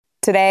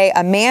Today,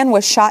 a man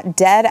was shot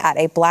dead at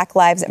a Black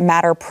Lives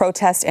Matter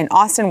protest in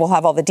Austin. We'll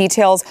have all the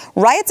details.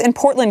 Riots in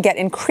Portland get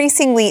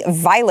increasingly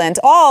violent,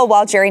 all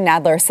while Jerry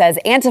Nadler says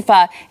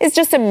Antifa is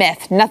just a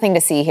myth. Nothing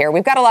to see here.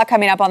 We've got a lot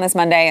coming up on this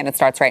Monday, and it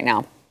starts right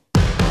now.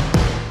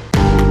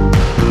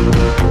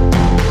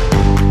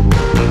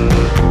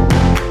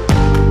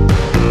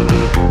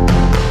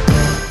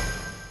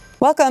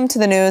 Welcome to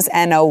the news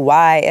and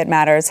why it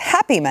matters.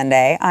 Happy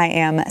Monday. I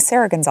am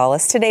Sarah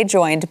Gonzalez, today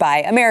joined by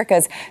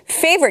America's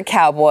favorite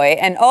cowboy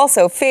and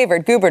also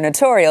favorite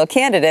gubernatorial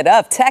candidate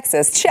of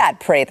Texas, Chad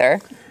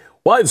Prather.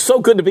 Well, it's so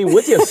good to be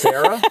with you,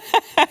 Sarah.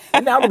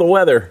 And out of the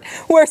weather.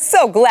 We're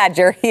so glad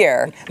you're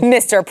here,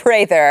 Mr.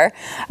 Prather.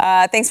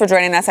 Thanks for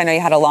joining us. I know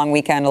you had a long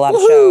weekend, a lot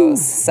of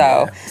shows,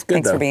 so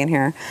thanks for being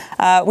here.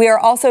 We are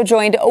also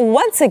joined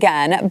once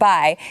again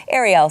by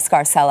Ariel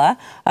Scarcella,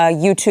 a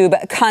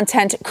YouTube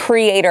content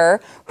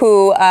creator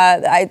who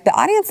the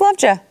audience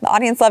loved you. The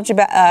audience loved you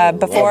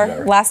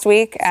before last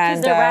week.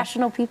 And they're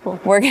rational people.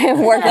 We're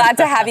glad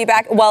to have you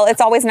back. Well,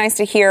 it's always nice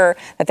to hear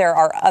that there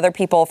are other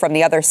people from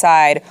the other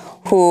side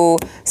who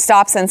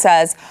stops and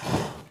says,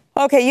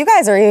 okay, you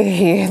guys are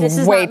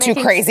way too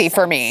crazy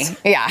for me.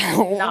 Yeah.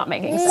 Not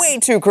making sense. Way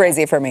too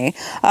crazy for me.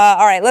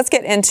 All right, let's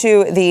get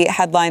into the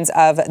headlines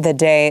of the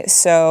day.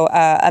 So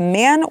a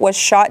man was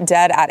shot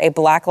dead at a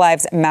Black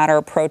Lives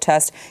Matter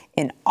protest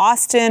in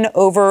Austin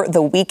over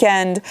the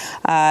weekend.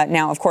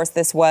 Now, of course,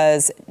 this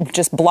was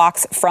just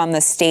blocks from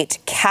the state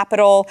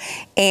capitol.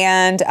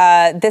 And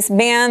this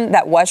man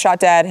that was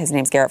shot dead, his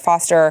name's Garrett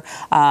Foster.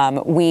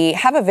 We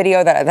have a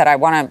video that I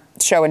want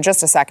to show in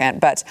just a second.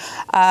 But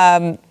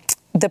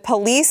the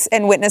police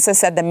and witnesses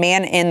said the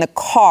man in the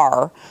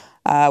car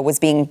was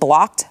being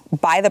blocked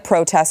by the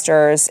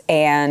protesters,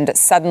 and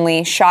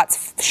suddenly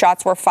shots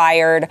were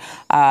fired.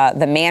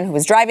 The man who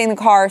was driving the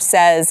car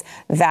says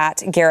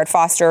that Garrett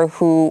Foster,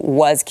 who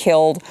was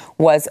killed,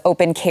 was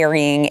open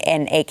carrying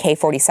an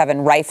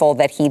AK-47 rifle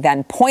that he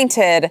then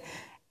pointed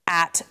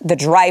at the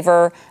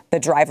driver. The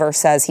driver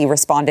says he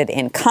responded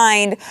in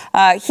kind.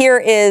 Here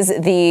is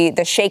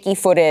the shaky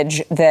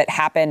footage that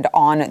happened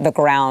on the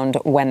ground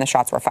when the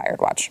shots were fired.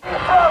 Watch.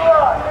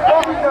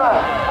 Everybody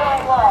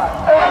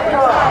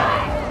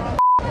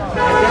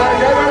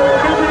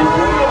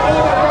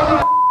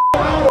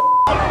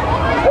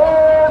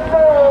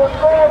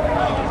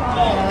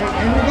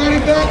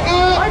back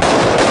up!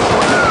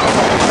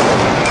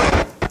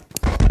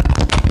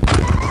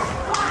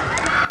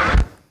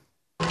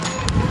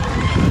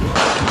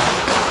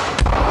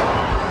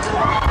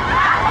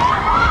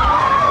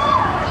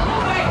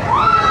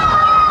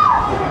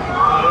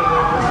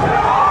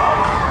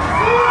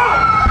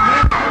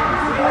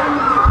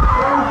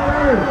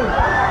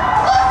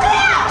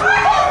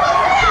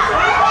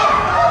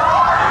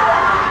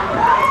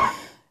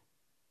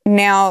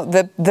 Now,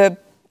 the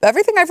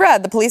everything I've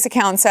read, the police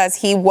account says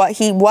he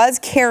was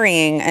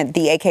carrying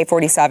the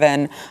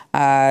AK-47.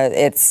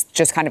 It's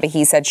just kind of a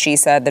he said, she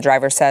said. The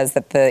driver says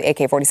that the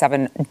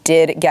AK-47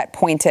 did get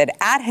pointed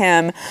at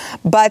him.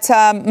 But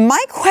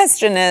my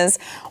question is,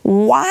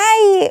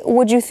 why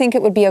would you think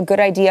it would be a good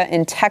idea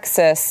in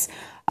Texas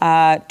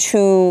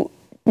to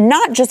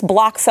not just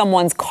block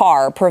someone's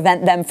car,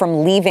 prevent them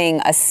from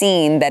leaving a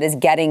scene that is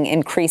getting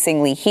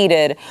increasingly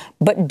heated,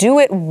 but do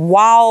it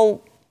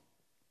while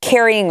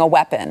carrying a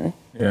weapon?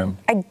 Yeah.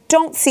 I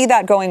don't see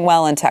that going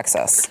well in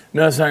Texas.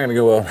 No, it's not going to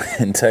go well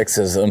in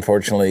Texas,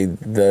 unfortunately,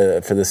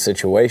 for this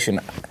situation.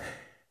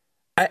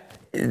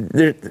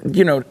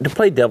 To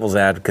play devil's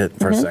advocate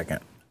for a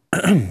second,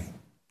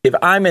 if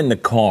I'm in the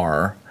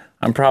car,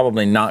 I'm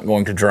probably not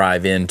going to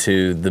drive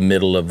into the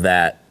middle of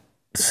that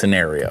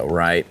scenario,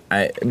 right?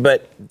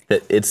 But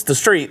it's the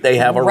street. They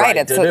have a right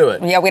to do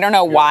it. Yeah, we don't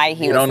know why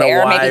he was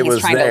there. Maybe he's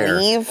trying to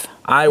leave.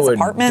 I would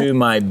do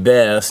my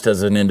best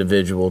as an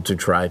individual to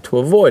try to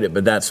avoid it,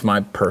 but that's my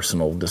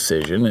personal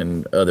decision.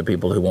 And other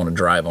people who want to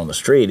drive on the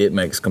street, it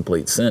makes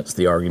complete sense.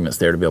 The argument's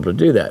there to be able to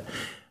do that.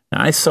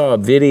 Now, I saw a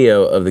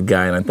video of the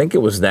guy, and I think it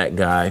was that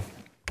guy,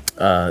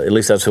 at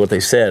least that's what they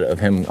said, of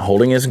him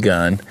holding his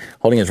gun,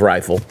 holding his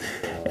rifle,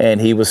 and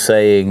he was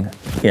saying,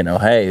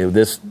 hey,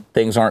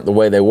 things aren't the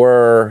way they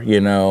were,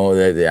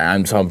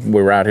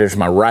 we're out here, it's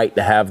my right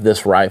to have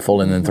this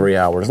rifle, and then 3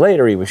 hours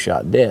later, he was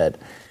shot dead.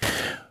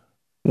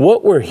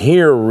 What we're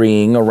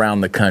hearing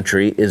around the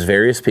country is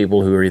various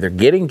people who are either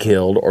getting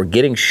killed or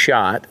getting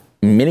shot.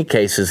 In many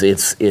cases,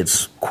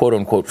 it's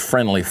quote-unquote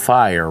friendly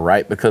fire,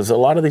 right? Because a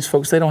lot of these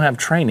folks, they don't have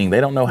training. They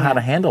don't know how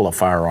to handle a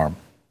firearm.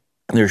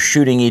 They're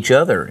shooting each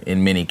other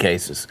in many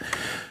cases.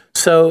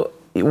 So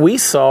we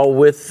saw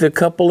with the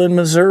couple in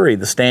Missouri,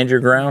 the Stand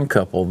Your Ground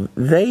couple,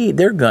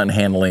 their gun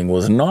handling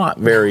was not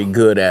very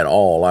good at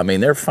all. I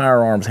mean, their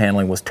firearms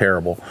handling was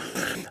terrible.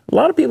 A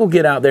lot of people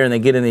get out there and they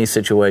get in these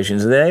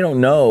situations and they don't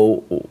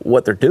know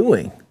what they're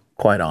doing,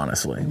 quite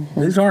honestly.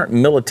 These aren't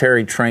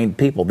military trained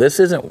people. This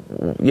isn't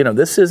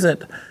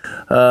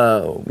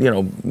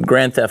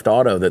Grand Theft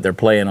Auto that they're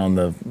playing on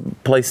the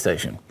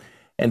PlayStation.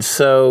 And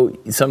so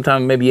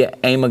sometimes maybe you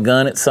aim a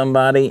gun at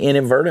somebody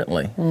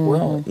inadvertently.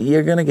 Well,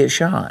 you're going to get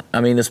shot. I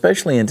mean,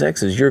 especially in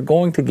Texas, you're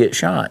going to get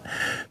shot.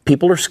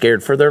 People are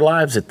scared for their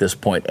lives at this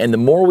point. And the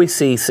more we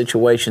see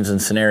situations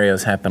and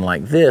scenarios happen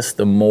like this,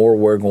 the more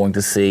we're going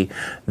to see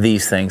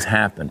these things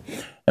happen.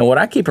 And what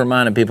I keep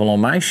reminding people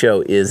on my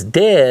show is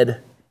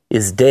dead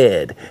is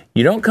dead.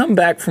 You don't come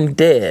back from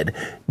dead.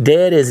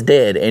 Dead is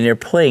dead. And you're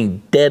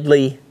playing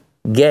deadly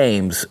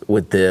games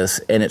with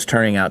this, and it's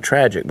turning out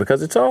tragic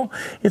because it's all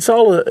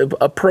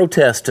a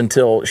protest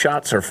until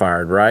shots are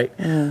fired, right?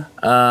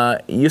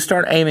 You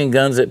start aiming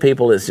guns at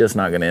people, it's just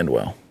not going to end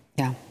well.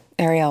 Yeah.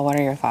 Ariel, what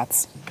are your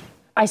thoughts?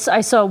 I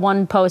saw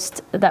one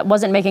post that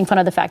wasn't making fun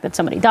of the fact that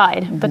somebody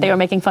died, but they were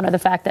making fun of the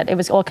fact that it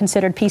was all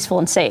considered peaceful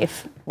and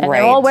safe. And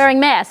they're all wearing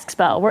masks,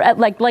 Bo. We're at,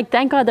 like,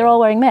 thank God they're all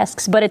wearing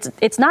masks, but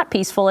it's not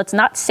peaceful. It's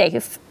not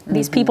safe.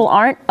 These people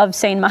aren't of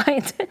sane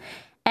mind.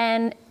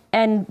 and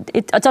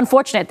it's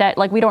unfortunate that,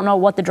 like, we don't know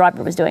what the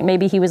driver was doing.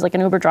 Maybe he was like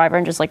an Uber driver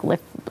and just like who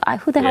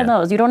the hell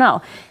knows? You don't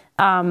know.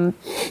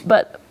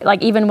 But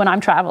like, even when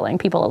I'm traveling,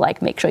 people are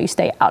like, make sure you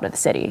stay out of the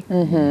city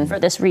for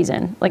this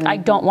reason. Like, I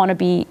don't want to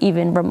be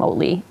even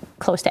remotely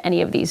close to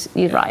any of these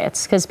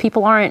riots because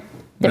people aren't,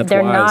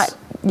 they're not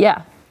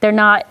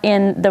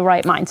in the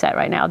right mindset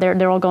right now.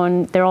 They're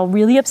all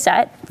really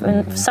upset.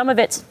 And some of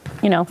it's,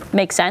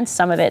 makes sense.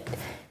 Some of it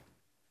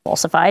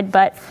falsified,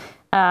 but,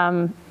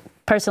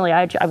 personally,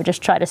 I would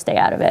just try to stay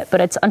out of it.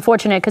 But it's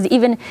unfortunate because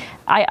even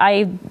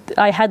I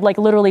had like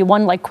literally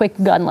one like quick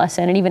gun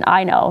lesson, and even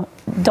I know,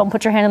 don't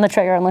put your hand on the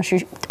trigger unless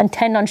you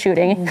intend on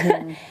shooting.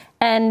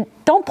 And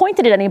don't point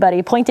it at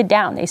anybody. Point it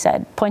down, they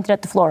said. Point it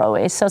at the floor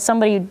always. So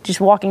somebody just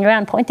walking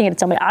around pointing it at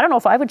somebody, I don't know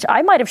if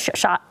I might have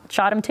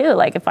shot him too,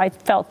 like if I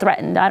felt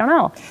threatened. I don't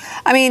know.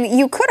 I mean,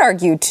 you could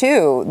argue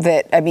too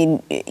that, I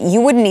mean,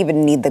 you wouldn't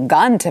even need the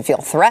gun to feel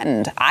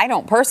threatened. I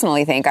don't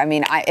personally think. I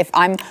mean, if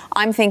I'm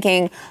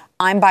thinking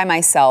I'm by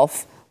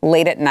myself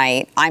late at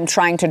night, I'm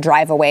trying to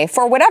drive away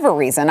for whatever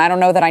reason. I don't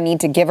know that I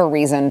need to give a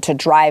reason to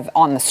drive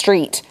on the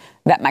street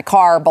that my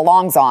car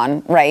belongs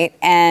on, right?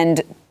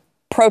 And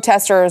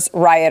protesters,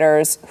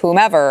 rioters,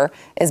 whomever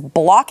is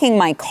blocking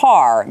my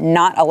car,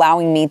 not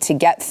allowing me to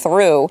get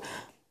through.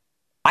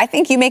 I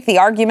think you make the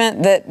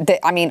argument that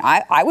I mean,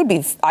 I would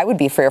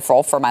be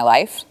fearful for my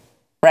life,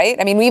 right?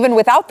 I mean, even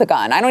without the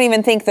gun, I don't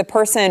even think the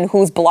person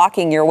who's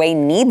blocking your way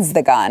needs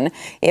the gun.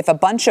 If a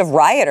bunch of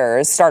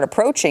rioters start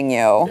approaching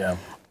you,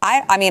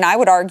 I mean, I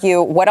would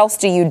argue, what else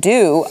do you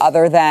do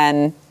other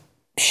than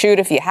shoot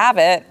if you have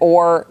it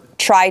or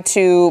try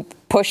to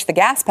push the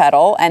gas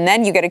pedal, and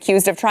then you get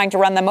accused of trying to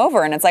run them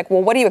over, and it's like,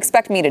 well, what do you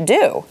expect me to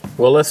do?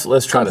 Well, let's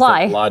try comply.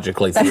 to think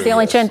logically. That's the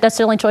only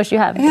choice you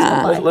have.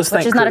 Yeah. Let's think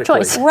which is not a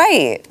choice,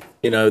 right?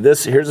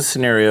 Here's a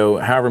scenario.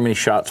 However many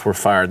shots were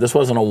fired. This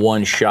wasn't a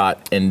one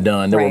shot and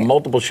done. There were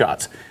multiple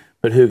shots,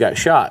 but who got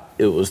shot?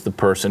 It was the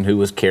person who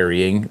was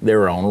carrying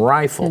their own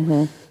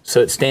rifle. So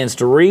it stands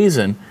to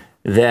reason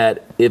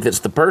that if it's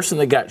the person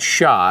that got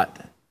shot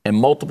and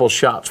multiple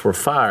shots were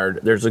fired,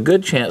 there's a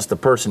good chance the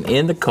person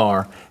in the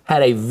car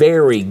had a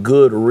very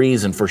good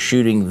reason for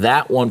shooting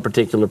that one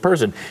particular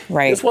person.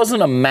 Right. This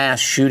wasn't a mass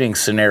shooting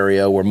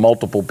scenario where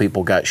multiple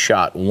people got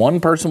shot. One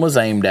person was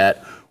aimed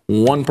at,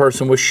 one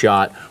person was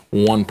shot,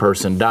 one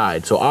person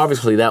died. So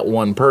obviously that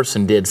one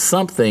person did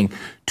something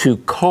to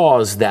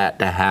cause that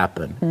to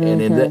happen.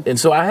 And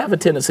so I have a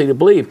tendency to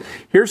believe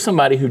here's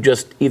somebody who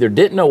just either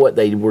didn't know what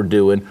they were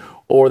doing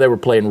or they were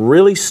playing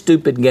really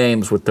stupid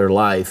games with their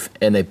life,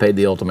 and they paid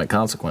the ultimate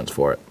consequence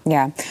for it.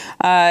 Yeah.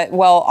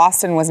 Well,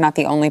 Austin was not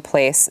the only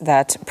place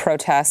that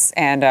protests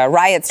and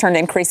riots turned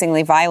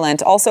increasingly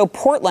violent. Also,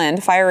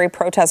 Portland, fiery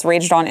protests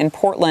raged on in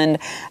Portland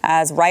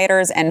as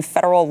rioters and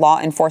federal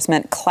law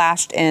enforcement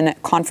clashed in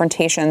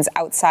confrontations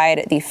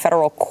outside the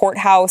federal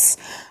courthouse.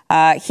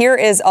 Here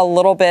is a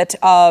little bit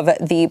of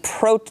the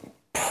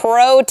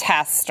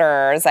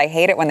protesters. I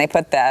hate it when they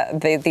put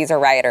these are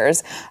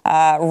rioters.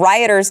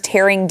 Rioters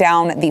tearing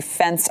down the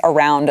fence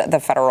around the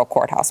federal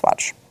courthouse.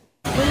 Watch.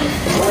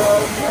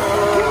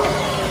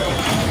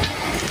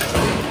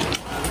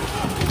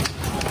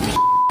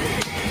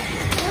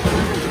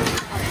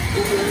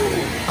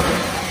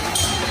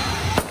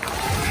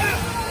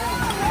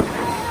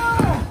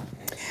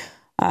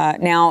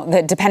 Now,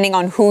 depending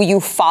on who you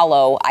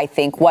follow, I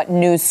think what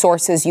news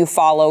sources you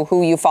follow,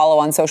 who you follow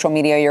on social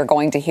media, you're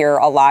going to hear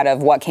a lot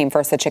of what came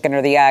first, the chicken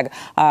or the egg.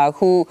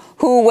 Who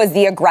was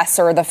the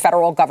aggressor, the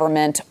federal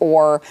government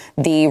or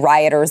the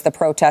rioters, the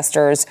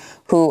protesters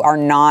who are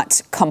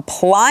not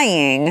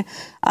complying?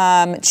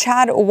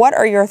 Chad, what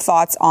are your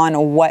thoughts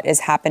on what is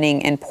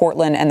happening in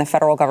Portland and the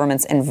federal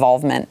government's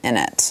involvement in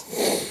it?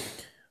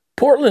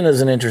 Portland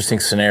is an interesting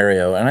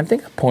scenario, and I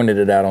think I pointed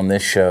it out on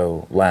this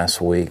show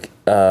last week.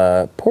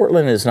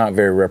 Portland is not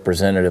very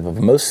representative of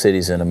most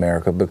cities in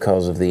America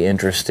because of the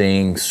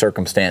interesting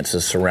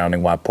circumstances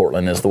surrounding why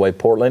Portland is the way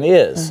Portland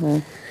is.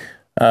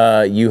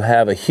 You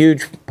have a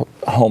huge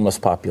homeless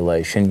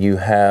population. You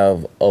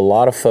have a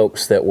lot of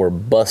folks that were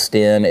bussed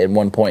in at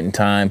one point in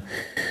time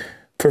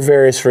for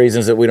various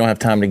reasons that we don't have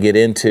time to get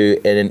into,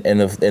 and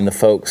the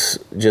folks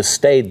just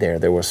stayed there.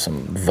 There were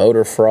some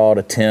voter fraud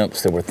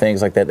attempts. There were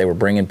things like that. They were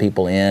bringing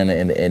people in,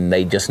 and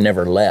they just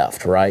never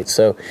left, right?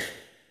 So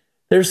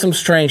there's some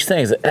strange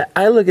things.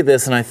 I look at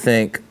this and I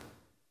think,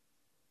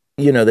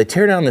 they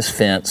tear down this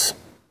fence.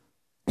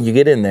 You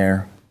get in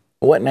there.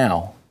 What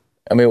now?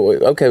 I mean,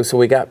 okay, so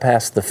we got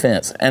past the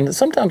fence. And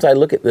sometimes I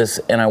look at this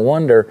and I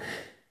wonder,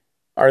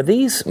 are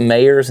these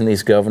mayors and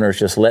these governors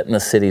just letting the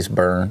cities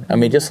burn? I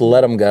mean, just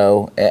let them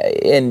go,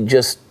 and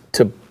just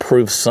to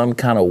prove some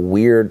kind of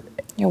weird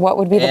what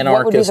would be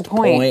the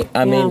point?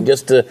 I mean,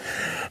 just to...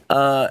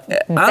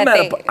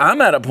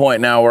 I'm at a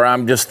point now where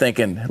I'm just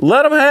thinking,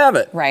 let them have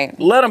it. Right.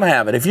 Let them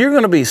have it. If you're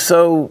going to be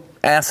so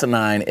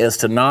asinine as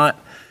to not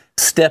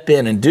step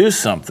in and do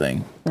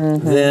something,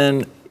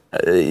 then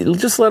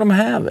just let them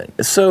have it.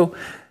 So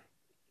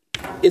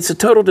it's a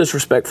total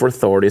disrespect for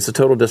authority. It's a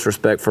total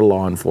disrespect for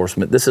law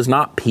enforcement. This is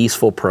not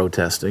peaceful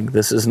protesting.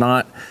 This is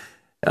not.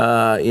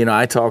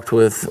 I talked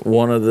with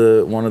one of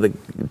the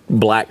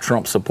Black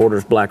Trump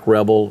supporters, Black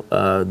Rebel,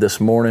 this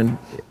morning.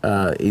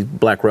 He's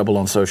Black Rebel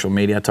on social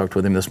media. I talked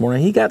with him this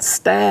morning. He got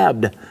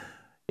stabbed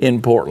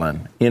in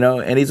Portland,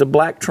 and he's a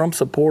Black Trump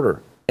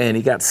supporter, and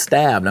he got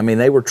stabbed. I mean,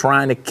 they were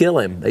trying to kill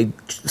him. They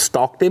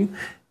stalked him,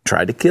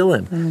 tried to kill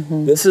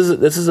him. This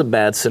is a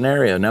bad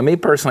scenario. Now, me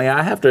personally,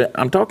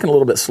 I'm talking a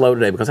little bit slow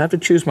today because I have to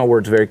choose my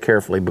words very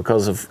carefully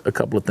because of a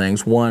couple of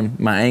things. One,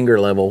 my anger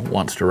level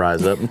wants to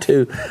rise up. And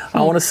two,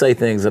 I want to say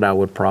things that I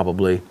would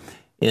probably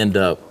end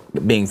up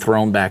being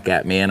thrown back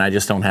at me, and I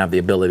just don't have the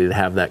ability to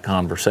have that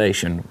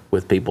conversation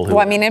with people who...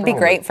 Well, I mean, it'd be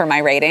great for my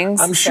ratings.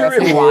 I'm sure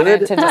it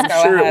would. I'm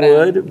sure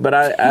it would, but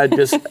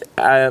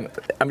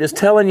I'm just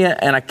telling you,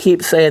 and I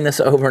keep saying this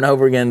over and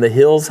over again, the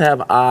hills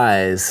have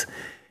eyes.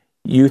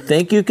 You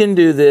think you can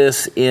do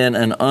this in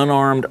an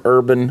unarmed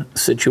urban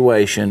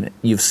situation.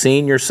 You've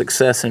seen your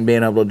success in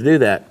being able to do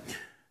that.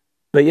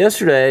 But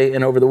yesterday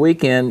and over the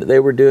weekend,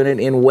 they were doing it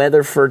in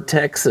Weatherford,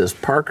 Texas,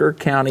 Parker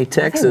County,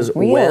 Texas,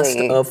 west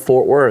of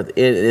Fort Worth.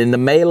 And the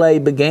melee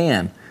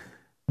began.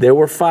 There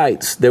were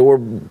fights. There were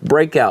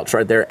breakouts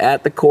right there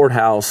at the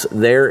courthouse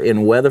there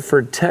in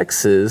Weatherford,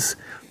 Texas.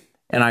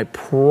 And I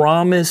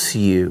promise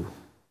you,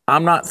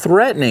 I'm not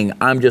threatening.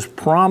 I'm just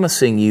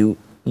promising you,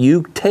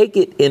 you take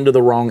it into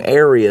the wrong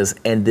areas,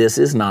 and this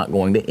is not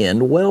going to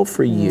end well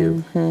for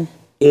you.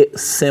 It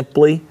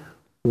simply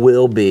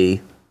will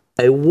be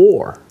a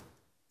war,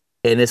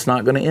 and it's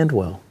not going to end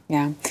well.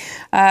 Yeah.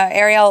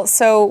 Ariel,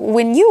 so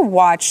when you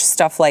watch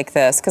stuff like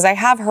this, because I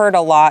have heard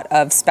a lot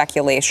of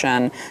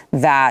speculation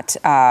that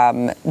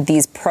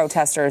these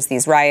protesters,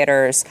 these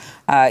rioters,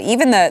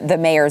 even the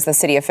mayors, the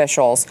city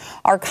officials,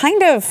 are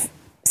kind of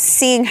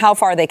seeing how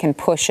far they can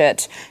push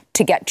it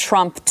to get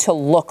Trump to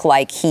look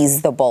like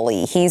he's the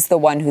bully. He's the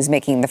one who's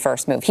making the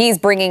first move. He's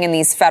bringing in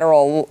these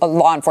federal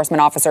law enforcement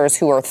officers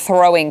who are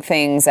throwing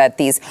things at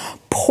these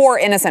poor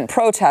innocent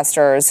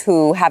protesters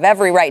who have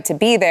every right to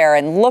be there,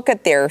 and look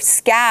at their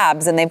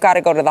scabs and they've got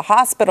to go to the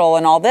hospital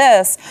and all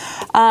this.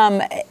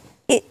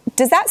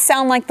 Does that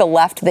sound like the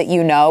left that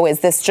you know? Is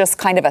this just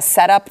kind of a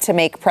setup to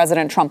make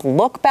President Trump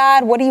look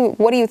bad? What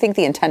do you think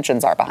the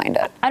intentions are behind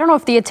it? I don't know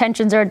if the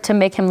intentions are to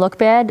make him look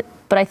bad,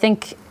 but I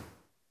think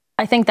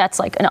that's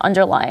like an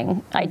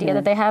underlying idea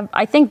that they have.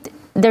 I think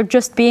they're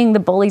just being the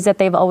bullies that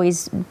they've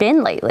always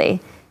been lately.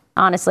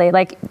 Honestly,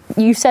 like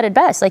you said it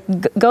best, like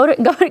go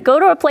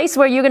to a place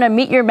where you're going to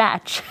meet your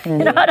match.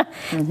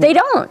 They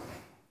don't.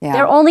 Yeah.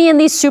 They're only in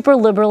these super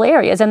liberal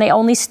areas, and they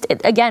only,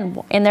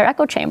 again, in their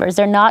echo chambers.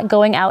 They're not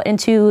going out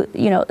into,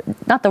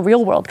 not the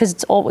real world, because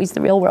it's always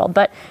the real world,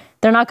 but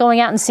they're not going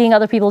out and seeing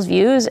other people's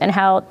views and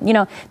how,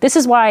 this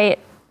is why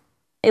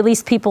at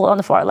least people on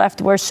the far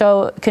left were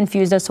so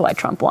confused as to why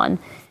Trump won.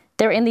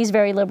 They're in these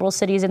very liberal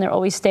cities, and they're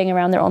always staying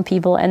around their own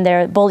people, and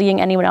they're bullying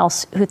anyone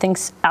else who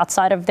thinks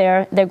outside of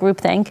their group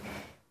think.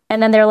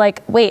 And then they're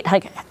like, wait,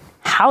 like,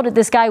 how did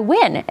this guy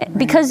win?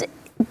 Because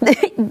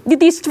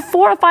these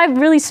 4 or 5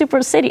 really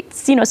super cities,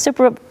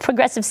 super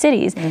progressive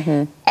cities,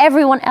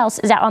 everyone else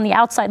is out on the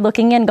outside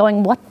looking in,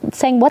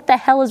 saying, what the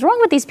hell is wrong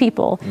with these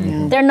people?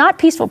 They're not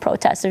peaceful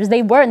protesters.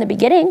 They were in the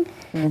beginning,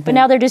 but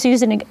now they're just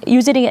using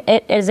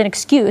it as an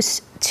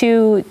excuse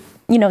to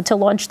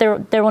launch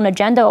their own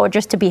agenda, or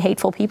just to be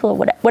hateful people, or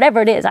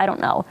whatever it is. I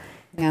don't know.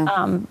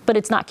 Yeah. But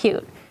it's not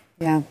cute.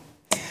 Yeah.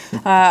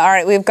 All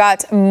right. We've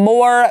got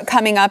more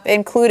coming up,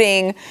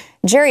 including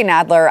Jerry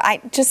Nadler. I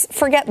just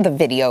forget the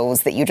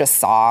videos that you just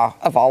saw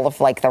of all of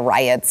the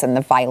riots and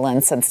the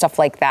violence and stuff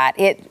like that.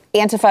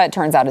 Antifa, it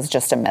turns out, is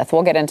just a myth.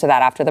 We'll get into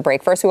that after the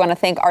break. First, we want to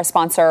thank our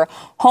sponsor,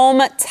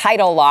 Home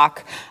Title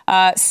Lock.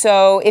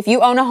 So if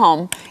you own a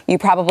home,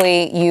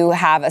 you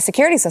have a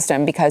security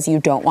system because you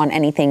don't want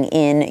anything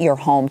in your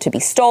home to be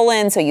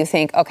stolen. So you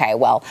think, okay,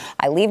 well,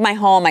 I leave my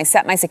home, I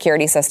set my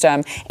security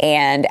system,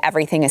 and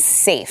everything is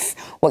safe.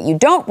 What you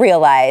don't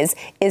realize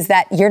is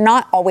that you're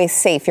not always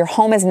safe. Your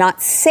home is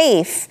not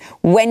safe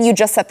when you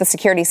just set the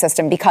security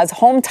system, because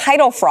home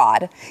title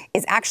fraud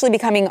is actually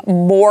becoming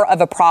more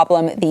of a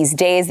problem these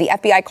days. The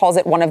FBI calls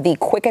it one of the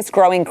quickest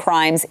growing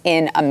crimes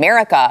in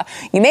America.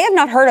 You may have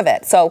not heard of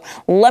it, so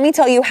let me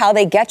tell you how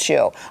they get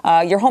you.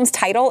 Your home's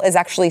title is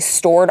actually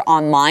stored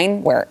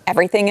online, where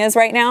everything is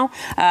right now,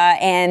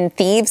 and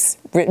thieves,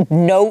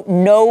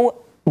 no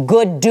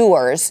good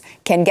doers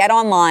can get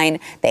online,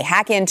 they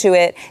hack into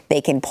it, they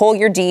can pull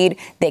your deed,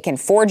 they can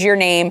forge your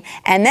name,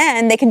 and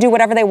then they can do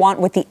whatever they want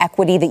with the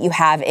equity that you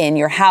have in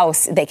your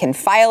house. They can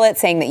file it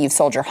saying that you've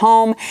sold your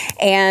home,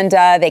 and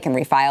they can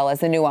refile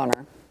as the new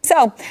owner.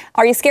 So,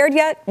 are you scared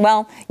yet?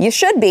 Well, you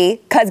should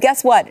be, because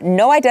guess what?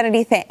 No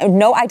identity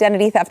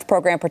theft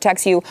program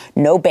protects you.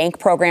 No bank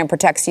program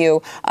protects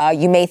you.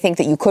 You may think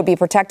that you could be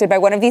protected by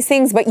one of these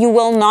things, but you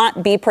will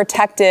not be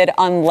protected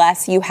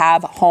unless you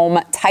have Home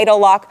Title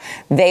Lock.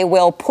 They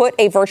will put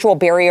a virtual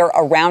barrier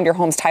around your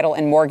home's title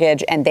and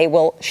mortgage, and they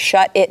will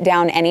shut it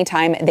down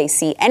anytime they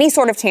see any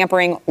sort of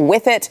tampering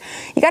with it.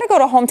 You got to go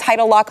to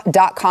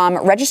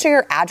HometitleLock.com, register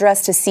your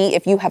address to see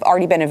if you have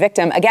already been a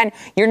victim. Again,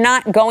 you're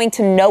not going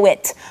to know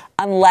it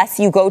unless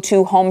you go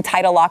to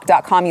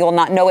HometitleLock.com. You will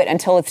not know it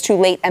until it's too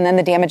late, and then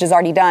the damage is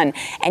already done.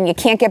 And you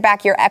can't get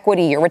back your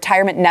equity, your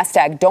retirement nest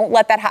egg. Don't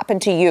let that happen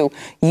to you.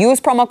 Use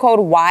promo code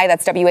Y,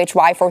 that's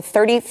WHY, for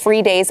 30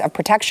 free days of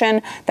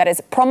protection. That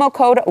is promo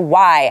code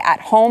Y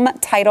at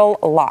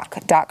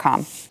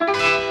HometitleLock.com.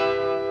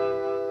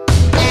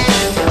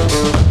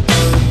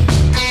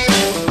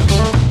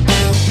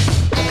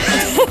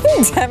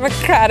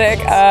 Democratic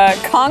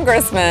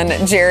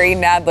Congressman Jerry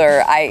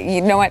Nadler.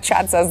 You know what?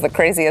 Chad says the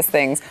craziest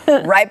things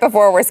right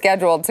before we're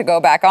scheduled to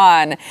go back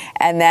on,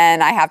 and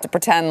then I have to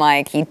pretend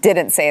like he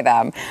didn't say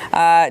them.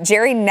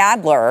 Jerry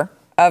Nadler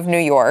of New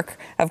York,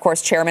 of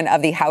course, chairman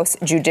of the House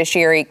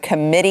Judiciary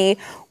Committee,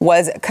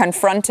 was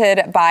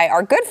confronted by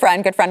our good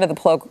friend of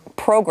the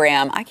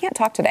program, I can't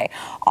talk today,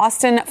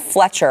 Austin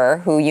Fletcher,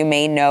 who you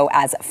may know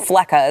as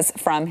Fleckas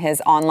from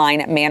his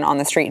online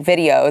man-on-the-street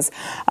videos.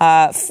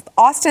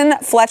 Austin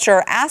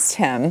Fletcher asked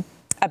him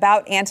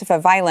about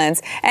Antifa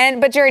violence,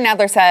 but Jerry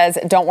Nadler says,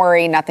 don't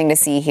worry, nothing to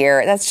see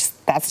here.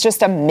 That's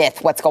just a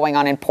myth, what's going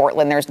on in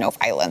Portland. There's no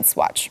violence.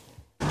 Watch.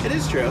 It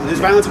is true. There's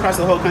violence across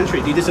the whole country.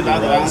 Do you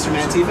disavow the violence from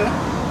Antifa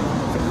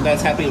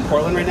that's happening in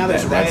Portland right now?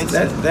 There's riots.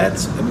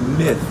 That's a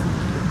myth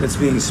that's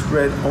being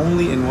spread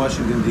only in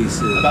Washington,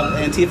 D.C. About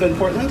Antifa in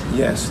Portland?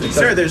 Yes.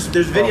 Sir, there's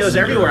videos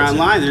everywhere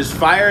online. There's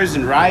fires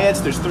and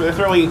riots. They're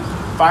throwing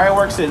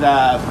fireworks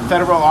at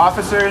federal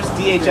officers.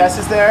 DHS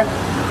is there.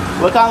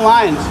 Look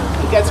online.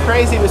 It gets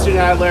crazy, Mr.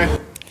 Nadler.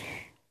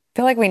 I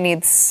feel like we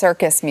need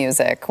circus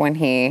music when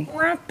he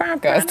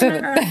goes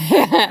to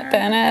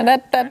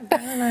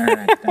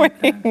when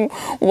he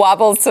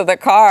wobbles to the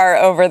car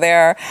over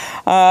there.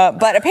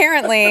 But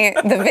apparently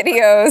the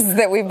videos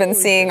that we've been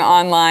seeing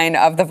online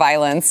of the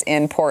violence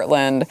in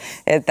Portland,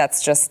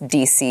 that's just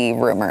D.C.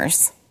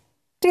 rumors.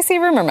 D.C.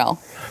 rumor mill.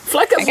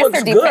 Fleckus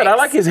looks good. I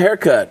like his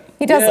haircut.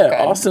 He does look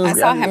good. I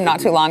saw him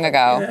not too long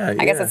ago.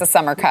 I guess it's a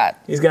summer cut.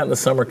 He's gotten the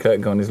summer cut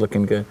going. He's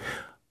looking good.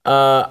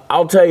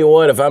 I'll tell you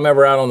what, if I'm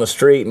ever out on the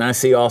street and I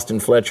see Austin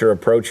Fletcher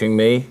approaching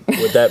me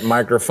with that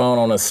microphone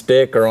on a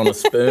stick or on a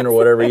spoon or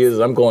whatever he uses,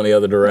 I'm going the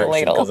other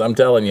direction, because I'm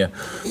telling you,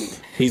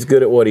 he's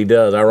good at what he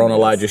does. Our own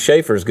Elijah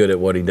Schaefer's good at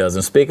what he does.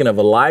 And speaking of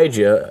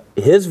Elijah,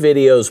 his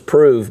videos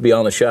prove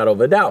beyond a shadow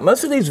of a doubt.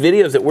 Most of these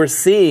videos that we're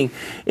seeing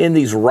in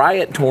these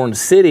riot-torn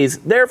cities,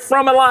 they're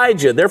from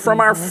Elijah. They're from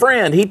our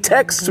friend. He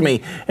texts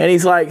me and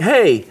he's like,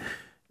 hey,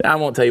 I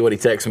won't tell you what he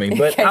texts me,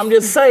 but I'm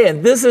just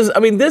saying, this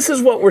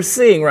is what we're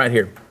seeing right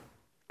here.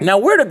 Now,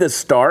 where did this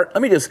start?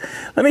 Let me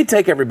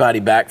take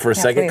everybody back for a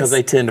second, because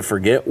they tend to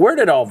forget. Where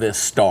did all this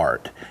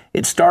start?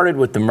 It started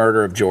with the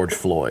murder of George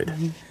Floyd.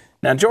 Mm-hmm.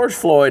 Now, George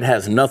Floyd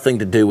has nothing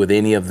to do with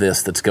any of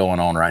this that's going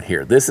on right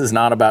here. This is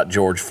not about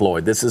George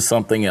Floyd. This is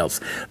something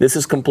else. This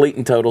is complete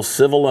and total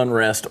civil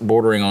unrest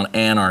bordering on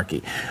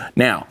anarchy.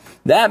 Now,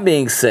 that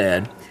being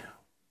said,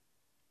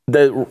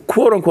 the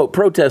quote-unquote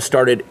protest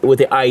started with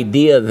the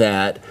idea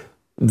that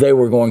they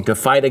were going to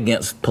fight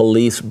against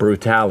police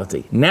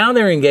brutality. Now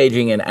they're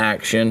engaging in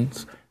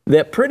actions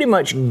that pretty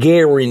much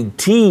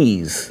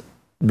guarantees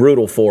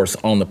brutal force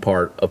on the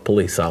part of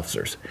police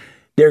officers.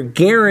 They're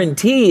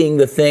guaranteeing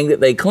the thing that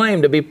they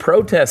claim to be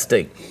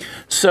protesting.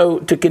 So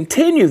to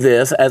continue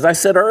this, as I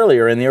said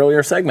earlier in the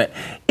earlier segment,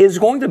 is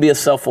going to be a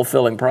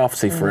self-fulfilling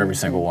prophecy for every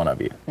single one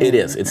of you. It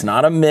is. It's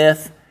not a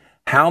myth.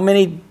 How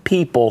many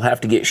people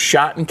have to get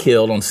shot and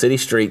killed on city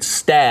streets,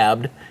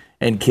 stabbed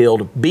and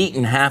killed,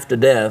 beaten half to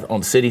death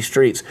on city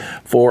streets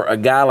for a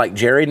guy like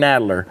Jerry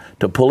Nadler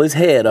to pull his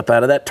head up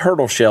out of that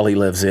turtle shell he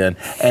lives in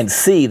and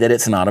see that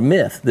it's not a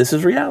myth? This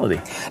is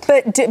reality.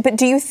 But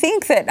do you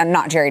think that,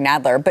 not Jerry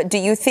Nadler, but do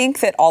you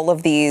think that all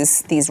of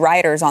these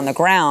rioters on the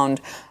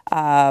ground,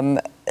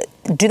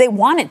 do they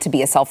want it to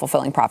be a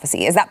self-fulfilling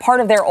prophecy? Is that part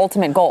of their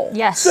ultimate goal?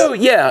 Yes. So,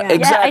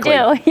 exactly.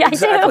 Yeah, I do. Yeah,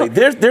 exactly. I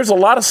do. There's a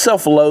lot of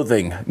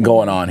self-loathing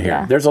going on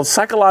here. Yeah.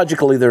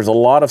 Psychologically, there's a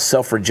lot of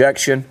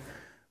self-rejection.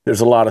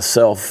 There's a lot of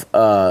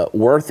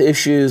self-worth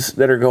issues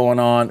that are going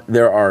on.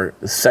 There are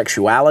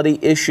sexuality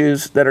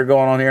issues that are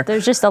going on here.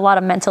 There's just a lot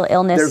of mental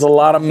illness. There's a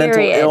lot of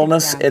mental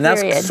illness, and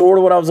that's sort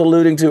of what I was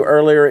alluding to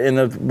earlier in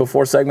the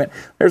before segment.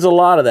 There's a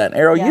lot of that.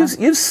 Errol,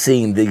 you've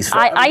seen these.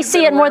 I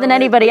see it more than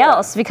anybody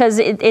else because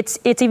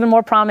it's even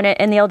more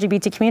prominent in the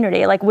LGBT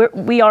community. Like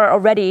we are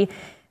already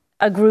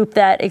a group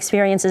that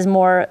experiences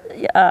more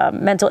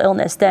mental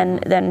illness than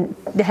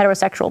the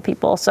heterosexual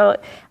people. So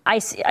I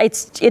see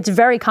it's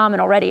very common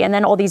already. And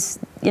then all these,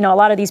 a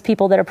lot of these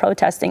people that are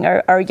protesting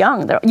are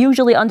young. They're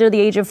usually under the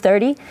age of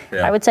 30.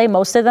 Yeah. I would say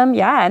most of them,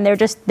 and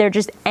they're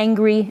just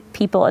angry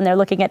people, and they're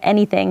looking at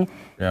anything.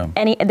 Yeah.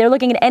 They're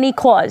looking at any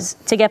cause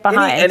to get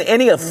behind.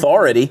 Any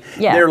authority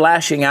they're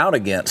lashing out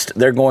against,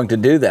 they're going to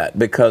do that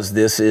because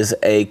this is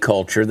a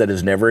culture that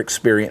has never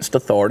experienced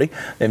authority.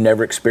 They've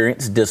never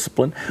experienced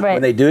discipline. Right.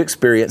 When they do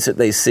experience it,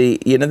 they see,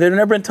 they've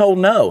never been told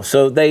no.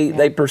 So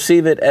they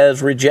perceive it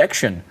as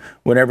rejection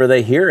whenever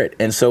they hear it.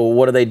 And so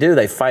what do?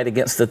 They fight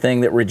against the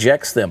thing that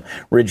rejects them,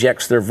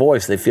 rejects their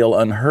voice. They feel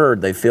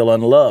unheard. They feel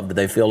unloved.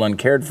 They feel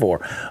uncared for,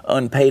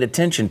 unpaid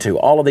attention to.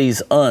 All of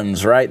these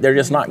uns, right? They're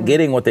just not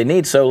getting what they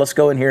need. So let's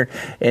go in here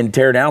and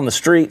tear down the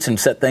streets and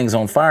set things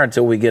on fire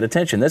until we get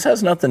attention. This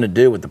has nothing to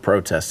do with the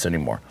protests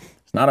anymore.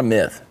 It's not a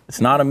myth.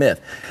 It's not a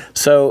myth.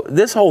 So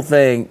this whole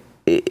thing,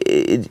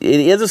 it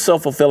is a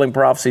self-fulfilling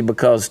prophecy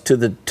because to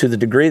the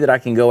degree that I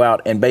can go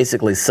out and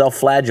basically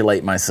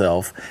self-flagellate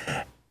myself,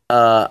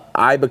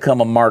 I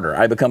become a martyr.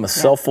 I become a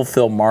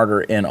self-fulfilled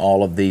martyr in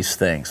all of these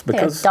things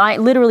because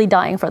literally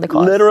dying for the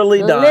cause.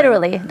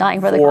 Literally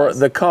dying for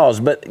the cause.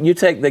 But you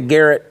take the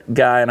Garrett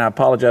guy, and I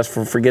apologize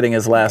for forgetting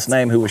his last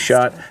name, who was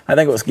shot. I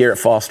think it was Garrett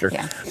Foster.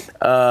 Yeah.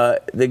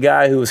 The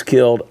guy who was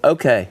killed.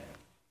 Okay.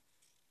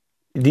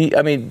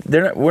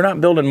 We're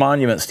not building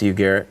monuments to you,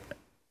 Garrett.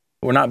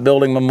 We're not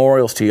building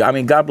memorials to you. I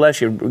mean, God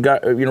bless you.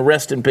 God,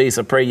 rest in peace.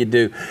 I pray you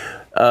do.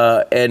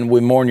 And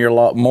we mourn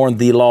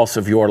the loss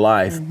of your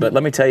life. Mm-hmm. But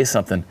let me tell you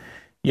something.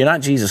 You're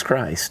not Jesus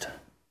Christ.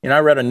 I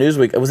read a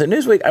Newsweek. Was it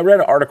Newsweek? I read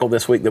an article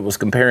this week that was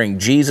comparing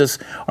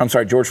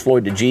George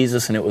Floyd to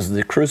Jesus, and it was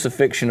the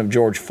crucifixion of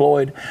George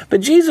Floyd. But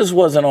Jesus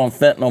wasn't on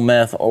fentanyl,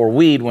 meth, or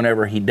weed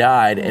whenever he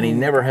died, and he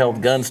never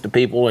held guns to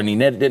people, and he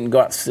didn't go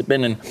out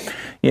spending,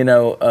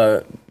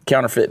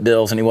 counterfeit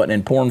bills, and he wasn't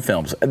in porn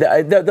films.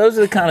 Those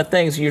are the kind of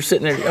things you're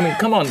sitting there. I mean,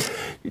 come on.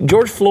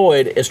 George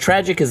Floyd, as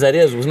tragic as that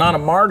is, was not a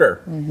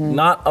martyr. Mm-hmm.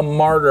 Not a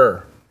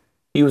martyr.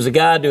 He was a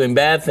guy doing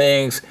bad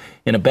things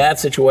in a bad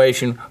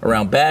situation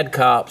around bad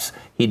cops.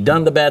 He'd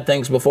done the bad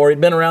things before.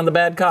 He'd been around the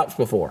bad cops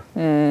before.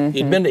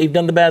 Mm-hmm. He'd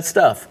done the bad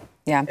stuff.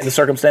 Yeah. And the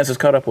circumstances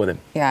caught up with him.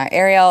 Yeah.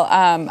 Ariel,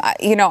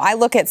 I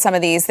look at some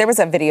of these. There was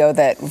a video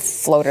that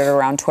floated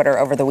around Twitter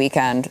over the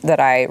weekend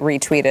that I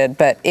retweeted,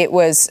 but it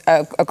was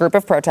a group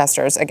of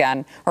protesters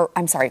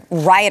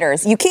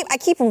rioters. I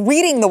keep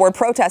reading the word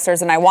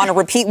protesters and I want to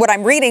repeat what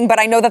I'm reading, but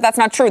I know that that's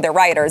not true. They're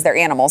rioters. They're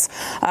animals.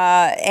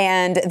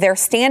 And they're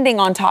standing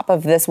on top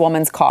of this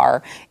woman's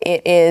car.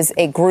 It is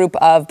a group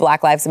of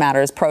Black Lives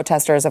Matter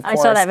protesters, of course.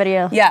 I saw that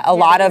video. Yeah.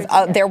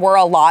 There were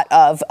a lot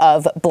of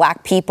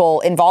Black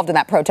people involved in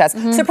that protest.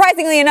 Mm-hmm.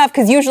 Surprisingly enough,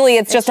 because usually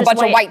it's just a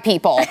bunch of white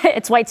people.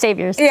 It's white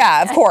saviors.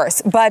 Yeah, of course.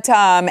 But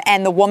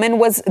and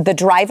the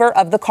driver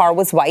of the car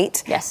was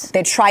white. Yes.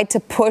 They tried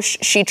to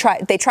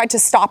they tried to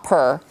stop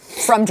her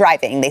from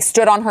driving. They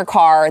stood on her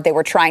car. They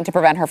were trying to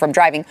prevent her from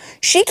driving.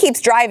 She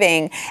keeps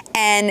driving,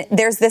 and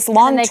there's this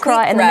long tweet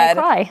thread. And then they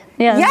cry.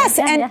 Yeah. Yes,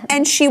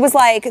 and she was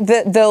like,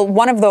 the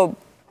one of the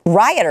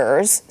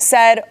rioters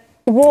said,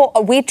 well,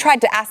 we tried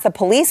to ask the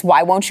police,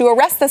 why won't you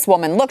arrest this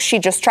woman? Look, she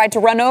just tried to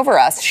run over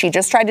us. She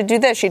just tried to do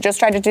this. She just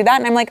tried to do that.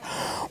 And I'm like,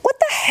 what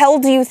the hell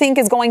do you think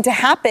is going to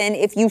happen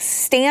if you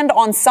stand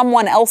on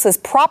someone else's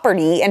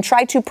property and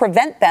try to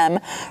prevent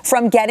them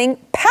from getting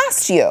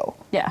past you?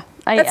 Yeah.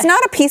 That's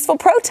not a peaceful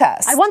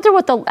protest. I wonder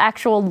what the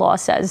actual law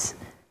says.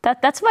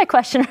 That's my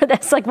question for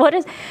this. Like, what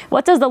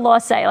does the law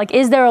say? Like,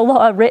 is there a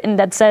law written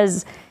that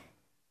says,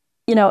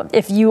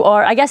 if you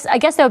are, I guess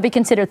that would be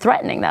considered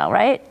threatening, though,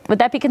 right? Would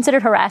that be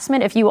considered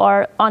harassment if you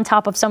are on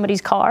top of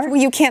somebody's car?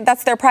 Well, you can't.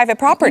 That's their private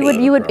property.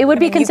 It would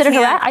be considered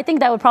harassment. I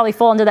think that would probably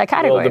fall under that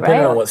category,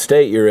 depending right? on what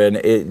state you're in,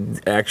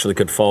 it actually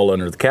could fall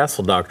under the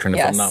Castle Doctrine,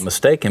 if I'm not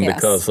mistaken,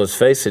 because let's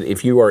face it,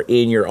 if you are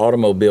in your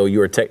automobile,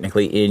 you are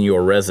technically in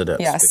your residence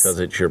because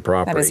it's your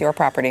property. That is your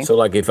property. So,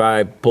 like, if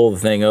I pull the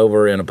thing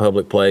over in a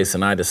public place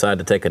and I decide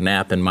to take a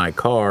nap in my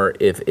car,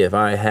 if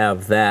I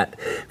have that,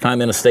 if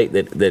I'm in a state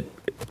that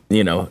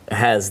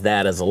has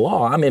that as a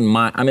law, I'm in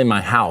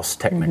my house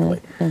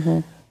technically.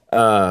 Mm-hmm.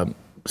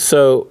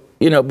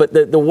 But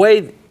the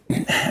way,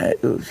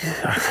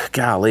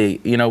 golly,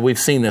 we've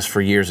seen this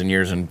for years and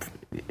years, and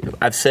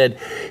I've said,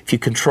 if you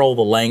control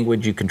the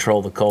language, you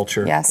control the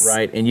culture,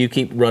 right? And you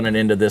keep running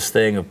into this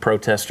thing of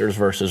protesters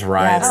versus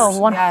rioters. Yes. Oh,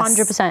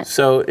 100%.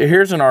 So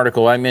here's an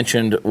article. I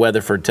mentioned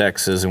Weatherford,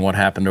 Texas, and what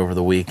happened over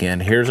the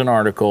weekend. Here's an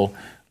article,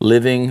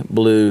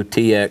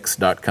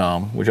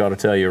 livingbluetx.com, which ought to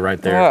tell you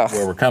right there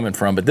where we're coming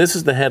from. But this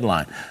is the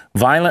headline: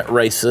 Violent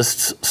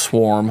racists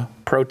swarm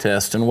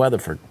protest in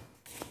Weatherford.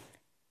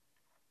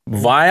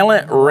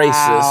 Violent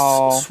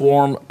racist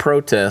swarm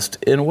protest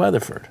in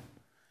Weatherford.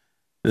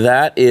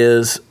 That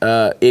is,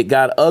 it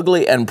got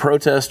ugly and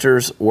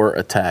protesters were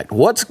attacked.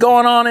 What's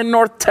going on in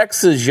North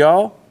Texas,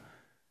 y'all?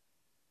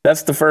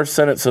 That's the first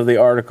sentence of the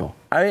article.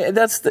 I mean,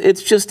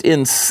 it's just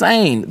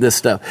insane, this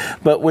stuff.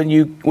 But when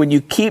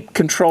you keep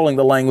controlling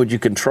the language, you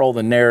control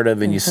the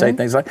narrative, and you say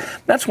things like,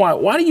 that's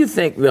why do you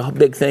think the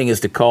big thing is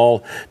to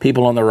call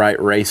people on the right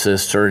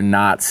racists or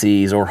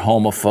Nazis or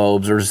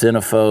homophobes or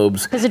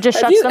xenophobes? Because it just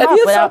shuts them up. Have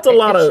you felt a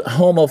lot of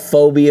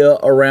homophobia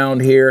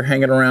around here,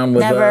 hanging around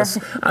with us?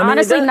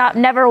 Honestly,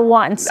 never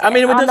once. I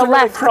mean, it doesn't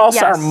really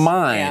cross our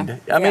mind.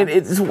 Yeah. I mean,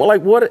 it's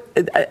like, what?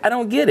 I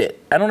don't get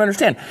it. I don't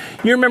understand.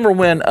 You remember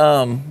when,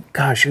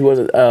 who was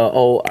it?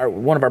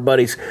 One of our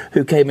buddies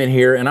who came in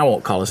here, and I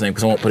won't call his name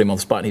because I won't put him on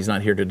the spot. He's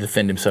not here to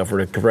defend himself or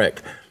to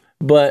correct.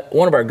 But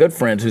one of our good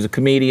friends who's a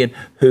comedian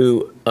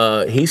who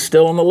he's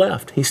still on the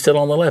left. He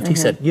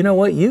said, you know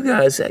what, you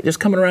guys, just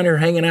coming around here,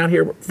 hanging out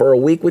here for a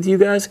week with you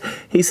guys,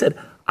 he said,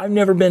 I've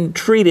never been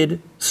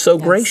treated so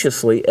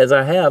graciously as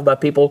I have by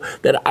people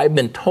that I've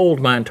been told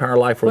my entire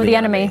life were the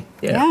enemy.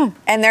 Yeah.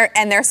 And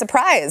they're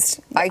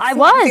surprised. I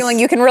was feeling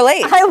you can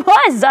relate.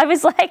 I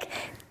was like,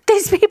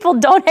 these people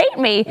don't hate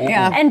me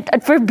and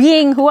for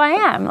being who I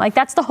am. Like,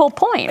 that's the whole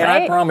point, and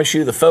right? I promise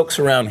you, the folks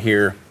around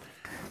here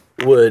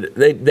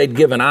they'd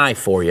give an eye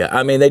for you.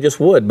 I mean, they just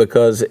would,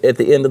 because at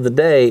the end of the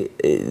day,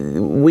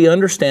 we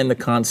understand the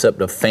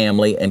concept of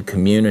family and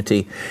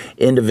community,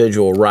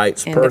 individual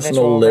rights,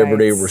 personal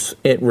liberty,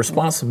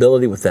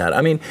 responsibility with that.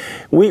 I mean,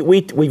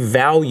 we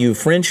value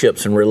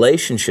friendships and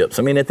relationships.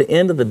 I mean, at the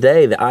end of the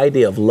day, the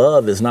idea of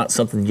love is not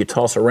something you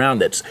toss around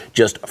that's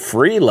just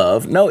free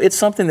love. No, it's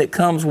something that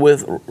comes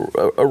with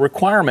a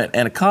requirement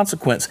and a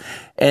consequence.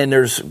 And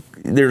there's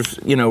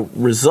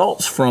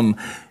results from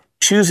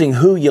choosing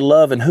who you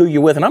love and who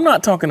you're with. And I'm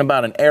not talking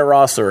about an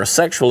eros or a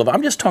sexual love.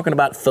 I'm just talking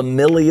about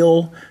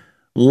familial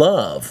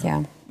love.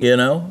 Yeah.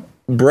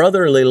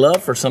 Brotherly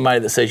love for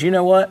somebody that says, you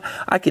know what,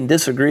 I can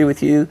disagree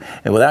with you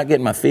and without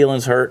getting my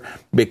feelings hurt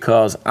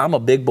because I'm a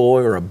big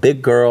boy or a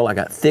big girl. I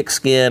got thick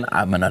skin.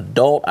 I'm an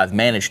adult. I've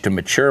managed to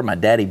mature. My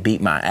daddy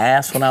beat my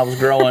ass when I was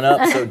growing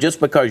up. So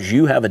just because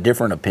you have a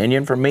different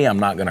opinion from me, I'm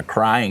not going to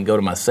cry and go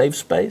to my safe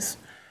space.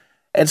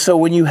 And so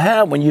when you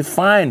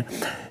find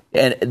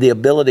and the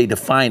ability to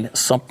find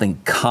something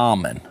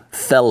common,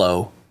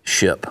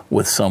 fellowship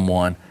with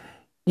someone,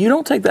 you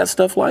don't take that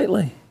stuff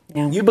lightly.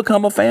 Yeah. You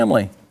become a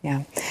family.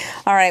 Yeah.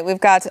 All right, we've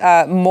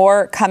got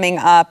more coming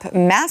up.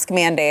 Mask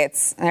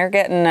mandates, they're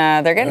getting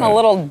a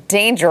little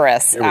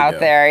dangerous out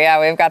there. Yeah,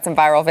 we've got some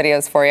viral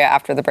videos for you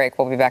after the break.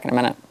 We'll be back in a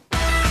minute.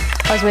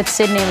 I was with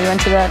Sydney. We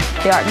went to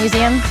the art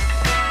museum,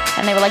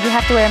 and they were like, you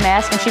have to wear a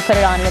mask, and she put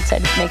it on, and it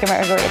said, "Make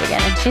America Great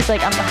Again." And she's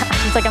like, I'm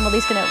at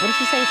least gonna, what did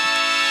she say?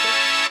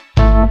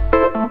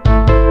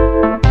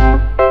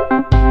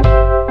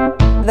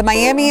 The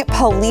Miami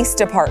Police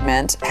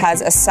Department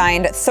has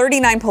assigned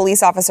 39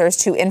 police officers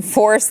to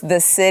enforce the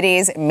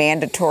city's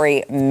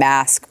mandatory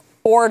mask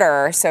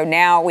order. So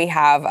now we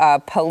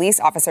have police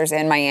officers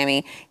in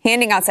Miami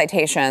handing out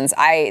citations.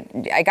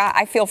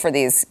 I feel for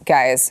these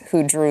guys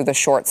who drew the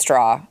short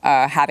straw,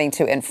 having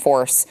to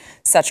enforce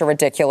such a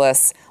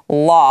ridiculous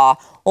law.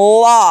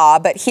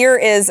 But here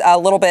is a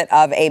little bit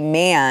of a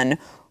man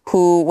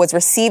who was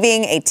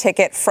receiving a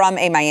ticket from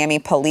a Miami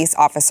police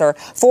officer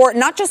for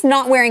not just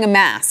not wearing a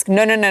mask.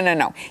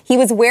 No. He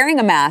was wearing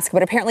a mask,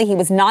 but apparently he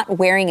was not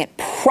wearing it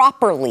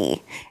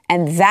properly.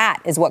 And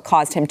that is what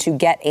caused him to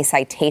get a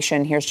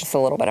citation. Here's just a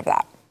little bit of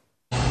that.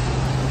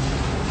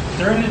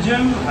 They're in the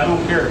gym. I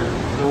don't care.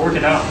 They're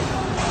working out.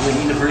 They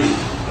need to breathe.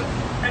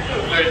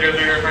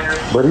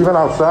 But even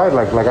outside,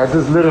 like I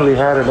just literally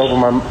had it over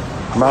my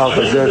mouth.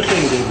 This is the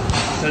thing, dude.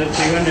 So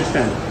you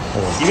understand.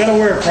 You got to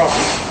wear it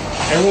properly.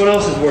 Everyone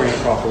else is wearing it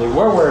properly.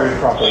 We're wearing it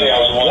properly.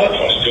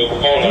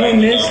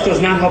 Doing this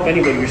does not help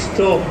anybody. You're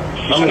still...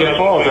 I'm on the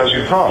phone as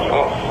you talk.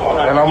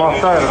 And I'm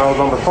outside and I was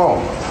on the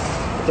phone.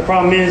 The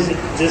problem is,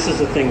 this is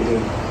the thing,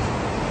 dude.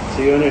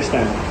 So you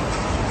understand.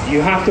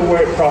 You have to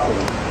wear it properly.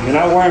 You're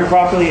not wearing it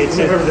properly, it's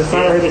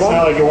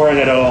not like you're wearing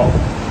it at all.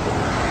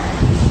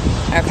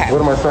 Okay.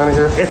 What am I signing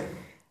here?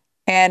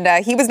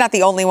 And he was not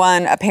the only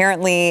one.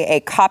 Apparently, a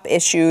cop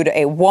issued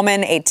a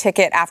woman a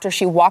ticket after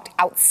she walked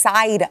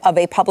outside of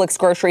a Publix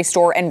grocery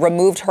store and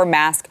removed her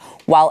mask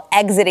while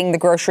exiting the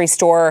grocery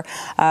store.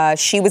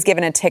 She was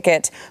given a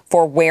ticket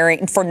for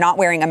not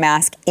wearing a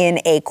mask in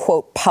a,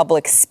 quote,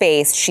 public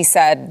space. She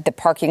said the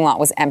parking lot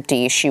was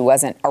empty. She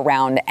wasn't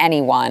around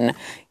anyone,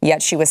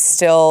 yet she was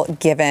still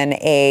given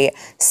a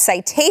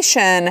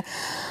citation.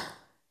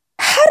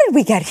 How did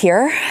we get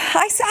here?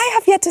 I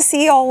have yet to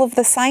see all of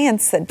the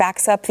science that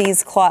backs up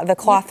these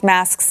cloth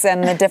masks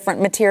and the different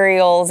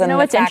materials. And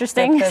what's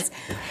interesting?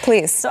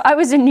 Please. So I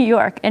was in New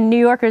York, and New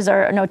Yorkers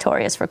are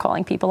notorious for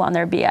calling people on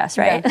their BS,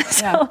 right?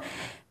 Yeah.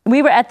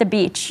 We were at the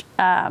beach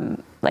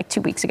like 2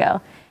 weeks ago,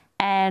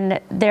 and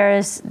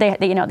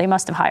they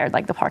must have hired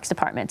like the parks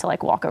department to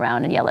like walk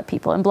around and yell at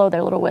people and blow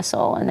their little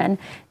whistle, and then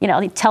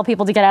they tell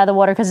people to get out of the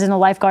water because there's no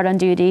lifeguard on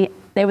duty.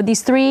 They were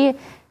these three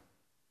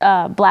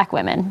black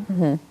women.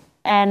 Mm-hmm.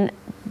 And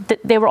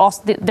they were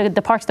also,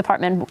 the Parks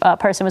Department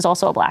person was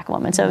also a black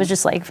woman. So it was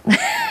just like,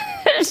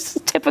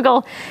 just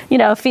typical,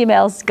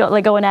 females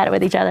going at it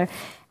with each other.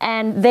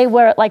 And they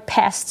were like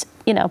past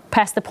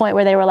the point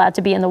where they were allowed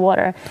to be in the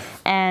water.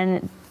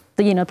 And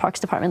the Parks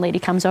Department lady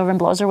comes over and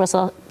blows her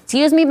whistle.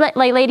 Excuse me, like,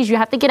 ladies, you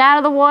have to get out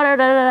of the water.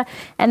 Da, da, da.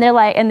 And they're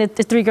like, and the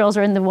three girls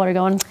are in the water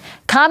going,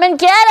 come and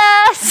get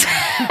us.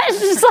 It's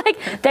just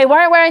like, they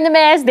weren't wearing the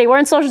mask. They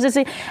weren't social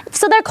distancing.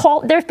 So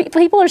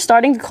people are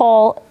starting to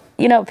call,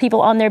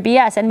 people on their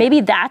BS. And maybe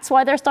that's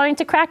why they're starting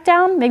to crack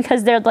down. Maybe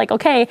because they're like,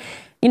 okay,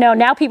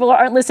 now people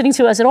aren't listening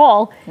to us at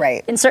all.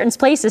 Right. In certain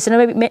places.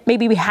 And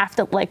maybe we have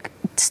to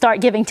start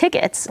giving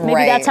tickets.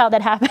 Maybe that's how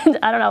that happened.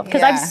 I don't know.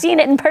 Because I've seen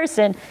it in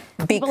person.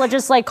 People are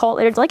just like,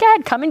 they're like, yeah,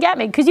 come and get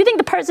me. Because you think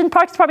the person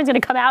Parks Department is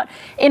going to come out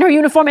in her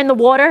uniform in the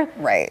water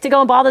to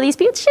go and bother these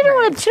people? She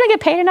don't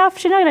get paid enough.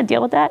 She's not going to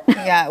deal with that.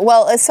 Yeah,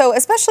 well, so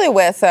especially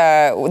with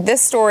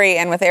this story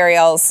and with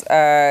Ariel's,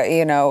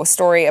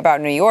 story about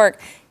New York,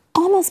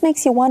 almost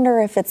makes you wonder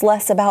if it's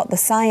less about the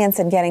science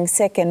and getting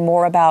sick and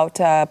more about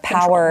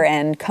power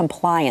and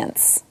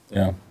compliance.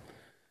 Yeah.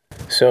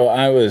 So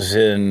I was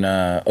in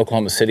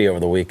Oklahoma City over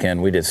the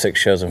weekend. We did 6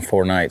 shows in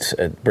 4 nights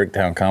at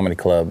Bricktown Comedy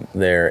Club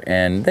there,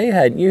 and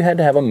you had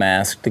to have a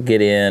mask to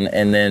get in,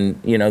 and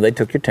then they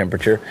took your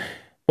temperature.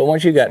 But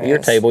once you got to your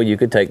table, you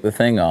could take the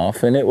thing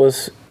off, and it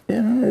was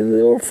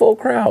there were full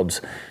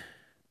crowds.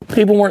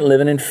 People weren't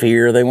living in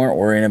fear. They weren't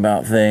worrying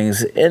about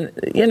things, and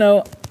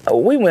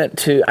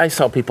I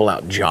saw people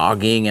out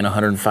jogging in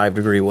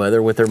 105-degree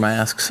weather with their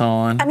masks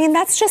on. I mean,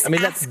 that's just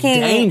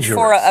asking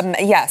for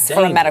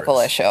a medical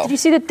issue. Did you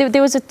see that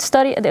there was a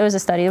study? There was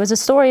a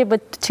story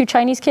with 2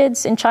 Chinese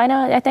kids in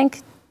China, I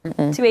think.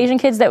 2 Asian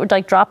kids that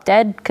would drop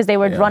dead because they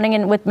were running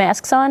in with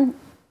masks on.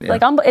 Yeah.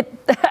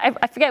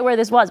 I forget where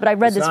this was, but I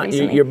read this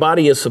recently. Your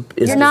body is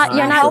not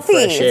healthy.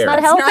 It's not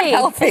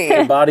healthy.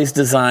 Your body's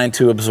designed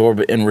to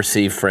absorb and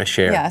receive fresh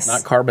air,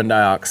 not carbon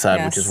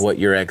dioxide, which is what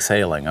you're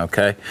exhaling.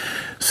 Okay,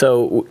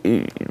 so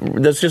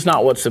that's just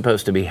not what's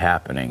supposed to be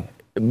happening.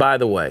 By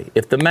the way,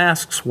 if the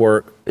masks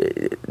work,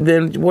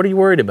 then what are you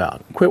worried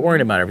about? Quit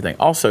worrying about everything.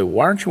 Also,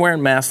 why aren't you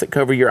wearing masks that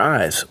cover your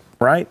eyes?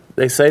 Right?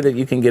 They say that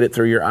you can get it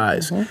through your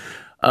eyes. Mm-hmm.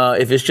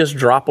 If it's just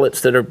droplets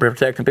that are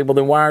protecting people,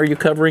 then why are you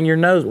covering your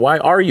nose? Why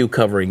are you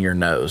covering your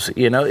nose?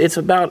 It's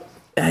about,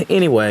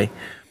 anyway.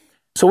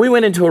 So we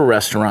went into a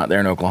restaurant there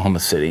in Oklahoma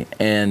City,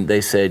 and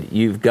they said,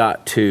 you've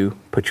got to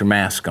put your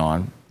mask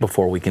on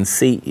before we can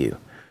seat you.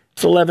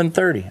 It's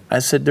 11:30. I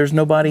said, there's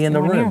nobody in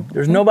the room.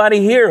 There's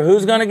nobody here.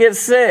 Who's going to get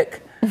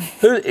sick?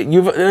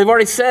 They've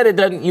already said it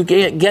doesn't. You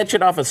can't get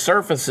it off of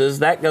surfaces.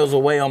 That goes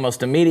away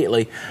almost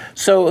immediately.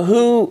 So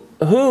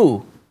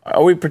who?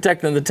 Are we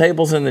protecting the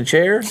tables and the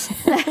chairs?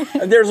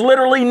 There's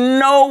literally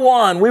no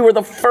one. We were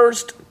the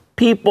first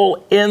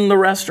people in the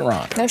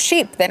restaurant. No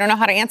sheep. They don't know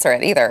how to answer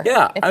it either.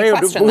 Yeah.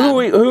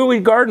 Who are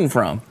we guarding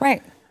from?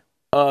 Right.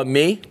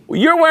 Me?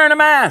 You're wearing a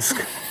mask.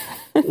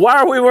 Why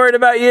are we worried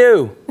about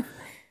you?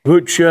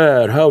 Good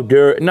Chad, how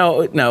dare...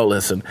 No,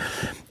 listen.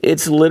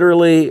 It's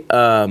literally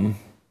the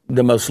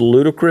most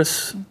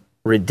ludicrous,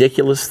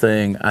 ridiculous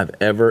thing I've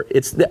ever...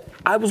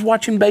 I was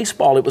watching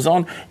baseball. It was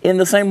on in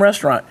the same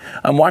restaurant.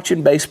 I'm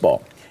watching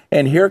baseball,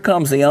 and here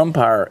comes the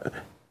umpire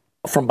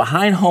from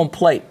behind home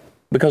plate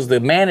because the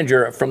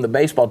manager from the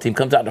baseball team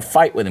comes out to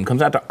fight with him,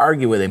 comes out to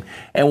argue with him.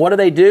 And what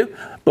do?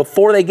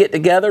 Before they get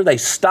together, they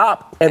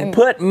stop and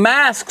put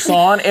masks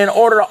on in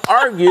order to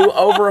argue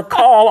over a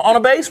call on a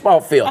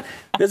baseball field.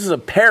 This is a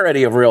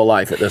parody of real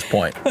life at this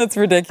point. That's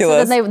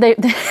ridiculous.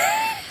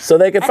 So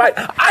they could fight.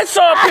 I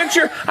saw a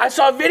picture. I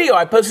saw a video.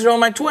 I posted it on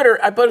my Twitter.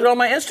 I posted it on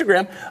my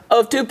Instagram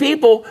of 2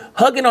 people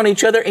hugging on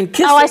each other and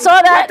kissing. Oh, I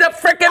saw that. With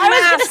the freaking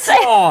masks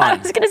on. I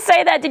was going to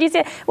say that. Did you see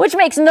it? Which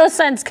makes no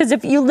sense because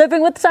if you're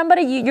living with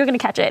somebody, you're going to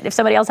catch it. If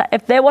somebody else,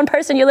 if they're one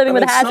person you're living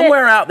with has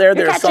somewhere out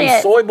there's some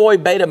soy boy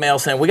beta male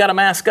saying we got to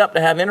mask up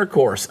to have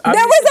intercourse. There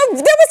was an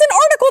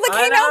article that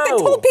came out that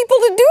told people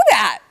to do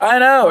that. I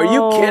know. Are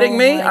you kidding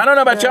me? I don't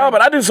know about y'all,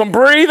 but I do some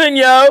breathing,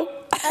 yo.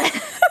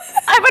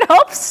 I would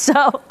hope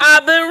so.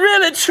 I've been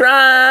really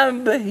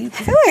trying, baby. I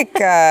feel like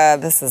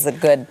this is a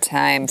good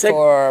time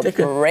for a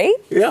break.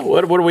 Yeah,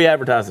 what are we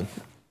advertising?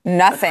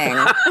 Nothing.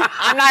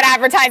 I'm not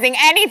advertising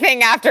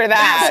anything after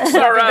that.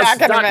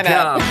 Back in a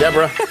minute.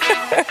 Deborah.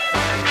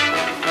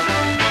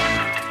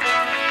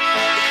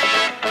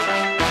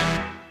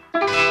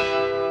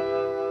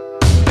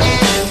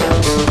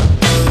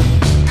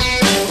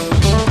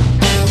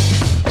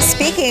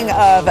 Speaking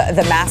of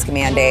the mask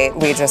mandate,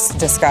 we just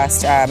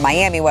discussed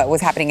Miami, what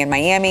was happening in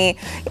Miami,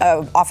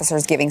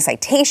 officers giving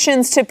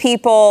citations to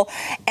people.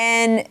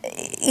 And,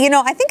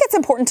 I think it's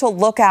important to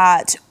look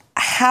at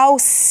how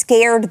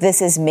scared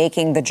this is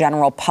making the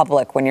general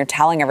public when you're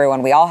telling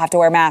everyone we all have to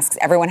wear masks,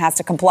 everyone has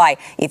to comply.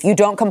 If you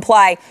don't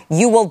comply,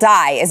 you will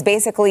die is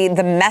basically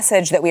the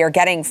message that we are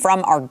getting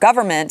from our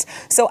government.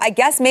 So I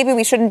guess maybe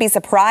we shouldn't be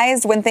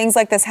surprised when things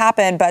like this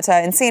happen. But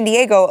in San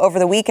Diego over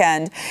the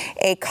weekend,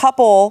 a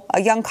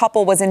young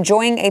couple was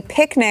enjoying a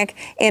picnic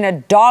in a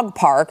dog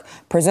park,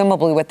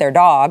 presumably with their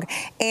dog,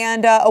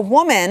 and a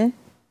woman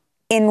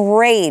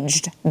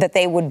enraged that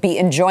they would be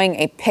enjoying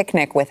a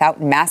picnic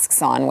without masks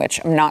on,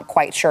 which I'm not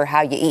quite sure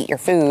how you eat your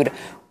food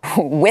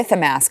with a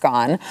mask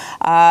on.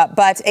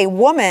 But a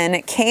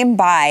woman came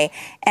by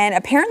and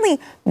apparently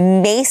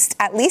maced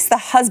at least the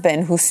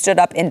husband, who stood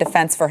up in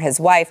defense for his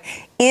wife,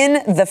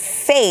 in the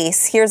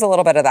face. Here's a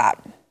little bit of that.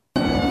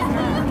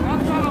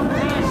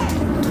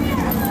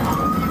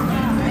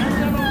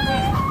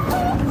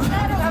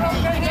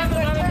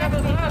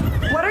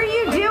 What are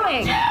you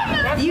doing?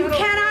 You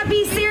cannot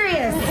be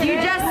serious.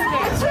 You just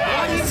maced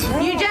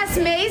him. You just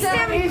maced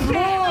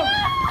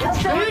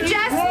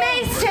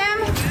him.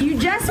 You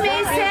just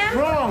maced him.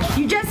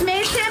 You just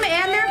maced him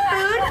and their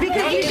food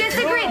because you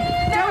disagreed.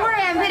 Don't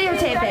worry, I'm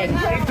videotaping.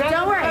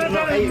 Don't worry.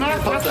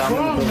 That's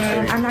wrong,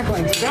 man. I'm not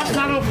going to. That's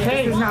not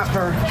okay. This is not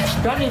her.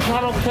 That is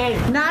not okay.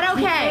 Not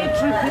okay. You can't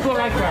treat people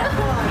like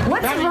that.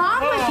 What's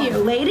wrong with you,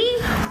 lady?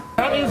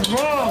 That is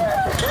wrong.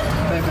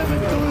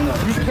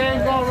 You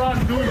can't go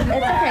around doing It's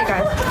okay,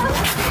 guys.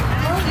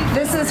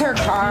 This is her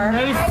car.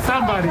 Hey,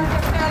 somebody.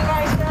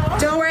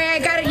 Don't worry, I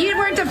got it. You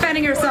weren't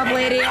defending yourself,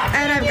 lady,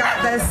 and I've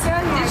got this.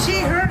 Did she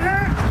hurt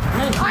her?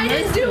 I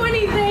didn't do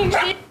anything.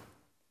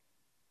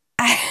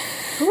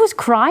 Who was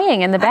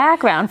crying in the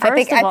background? I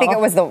think it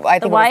was the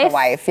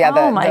wife. Yeah,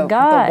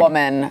 God. The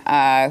woman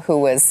who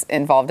was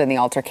involved in the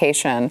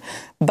altercation.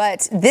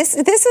 But this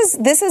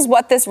is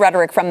what this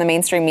rhetoric from the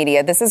mainstream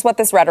media, this is what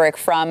this rhetoric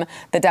from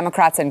the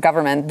Democrats in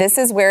government, this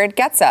is where it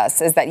gets us,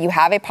 is that you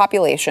have a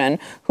population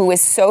who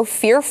is so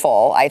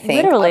fearful, I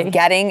think, of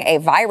getting a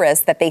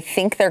virus that they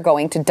think they're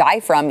going to die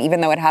from,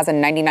 even though it has a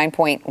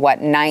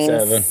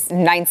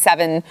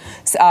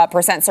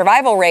 99.97%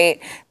 survival rate,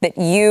 that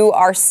you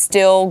are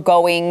still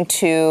going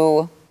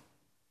to,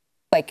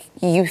 like,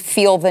 you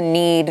feel the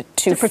need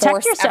to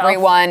force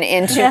everyone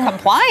into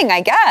complying,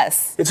 I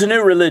guess. It's a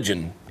new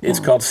religion. It's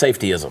called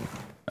safetyism,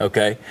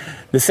 okay?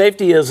 The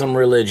safetyism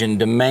religion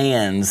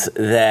demands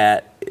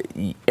that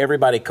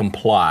everybody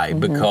comply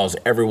because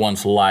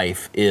everyone's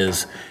life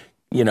is,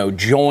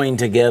 joined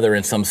together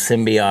in some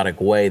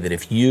symbiotic way that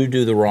if you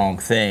do the wrong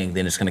thing,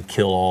 then it's going to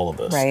kill all of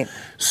us. Right.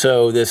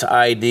 So this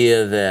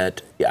idea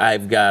that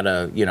I've got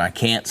to, I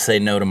can't say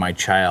no to my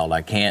child.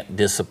 I can't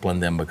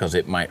discipline them because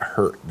it might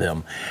hurt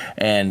them.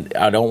 And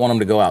I don't want them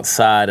to go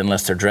outside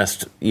unless they're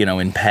dressed,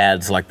 in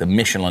pads like the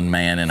Michelin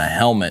Man in a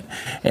helmet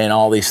and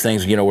all these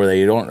things, where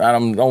I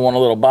don't want a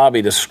little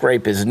Bobby to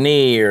scrape his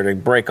knee or to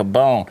break a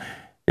bone.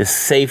 It's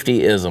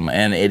safetyism,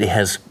 and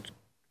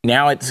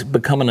now it's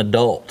become an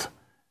adult.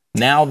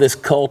 Now this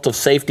cult of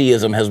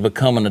safetyism has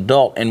become an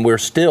adult, and we're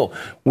that's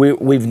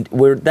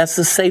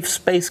the safe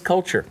space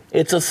culture.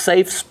 It's a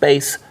safe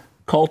space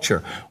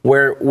culture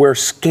where we're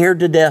scared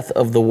to death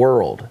of the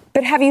world.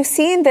 But have you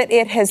seen that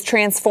it has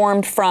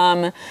transformed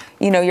from,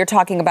 you're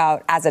talking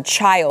about as a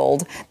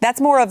child,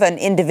 that's more of an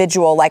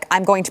individual, like,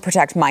 I'm going to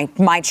protect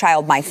my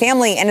child, my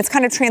family, and it's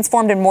kind of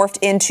transformed and morphed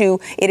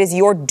into it is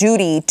your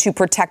duty to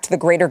protect the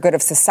greater good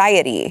of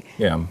society.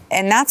 Yeah.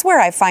 And that's where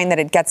I find that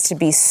it gets to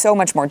be so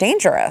much more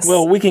dangerous.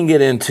 Well, we can get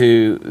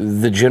into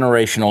the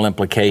generational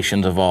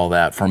implications of all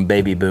that, from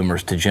baby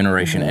boomers to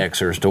Generation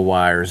Xers to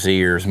Yers,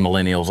 Zers,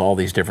 millennials, all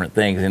these different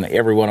things, and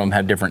every one of them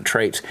have different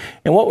traits.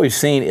 And what we've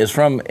seen is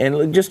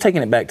and just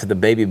taking it back to the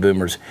baby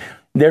boomers,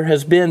 there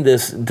has been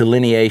this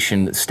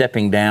delineation,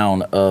 stepping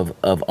down of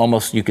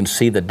almost, you can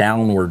see the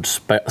downward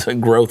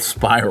growth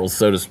spiral,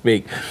 so to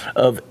speak,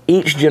 of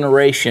each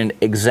generation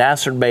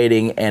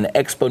exacerbating and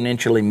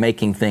exponentially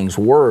making things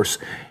worse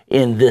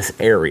in this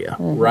area,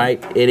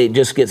 right? It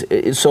just gets,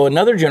 so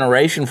another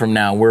generation from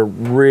now, we're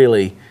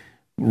really,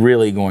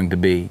 really going to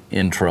be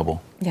in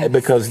trouble. Yes.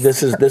 Because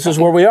this is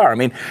where we are. I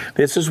mean,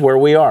 this is where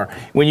we are.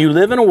 When you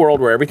live in a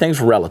world where everything's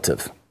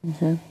relative,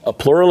 a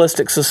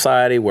pluralistic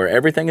society where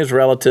everything is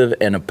relative,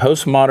 and a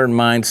postmodern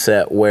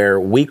mindset where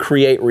we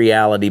create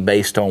reality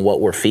based on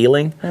what we're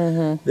feeling,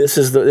 this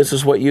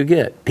is what you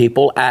get.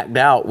 People act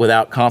out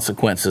without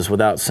consequences,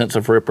 without sense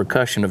of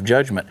repercussion, of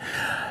judgment.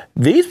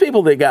 These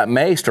people that got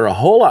maced are a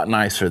whole lot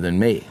nicer than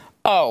me.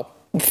 Oh.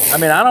 I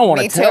mean, I don't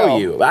want to tell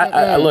you.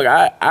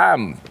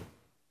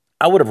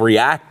 I would have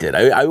reacted.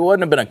 I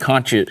wouldn't have been a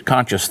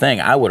conscious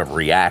thing. I would have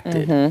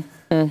reacted.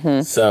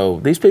 So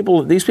these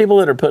people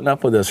that are putting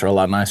up with this are a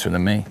lot nicer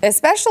than me.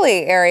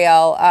 Especially,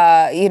 Ariel,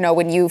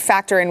 when you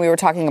factor in, we were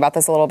talking about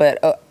this a little bit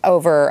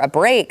over a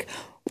break,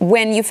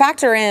 when you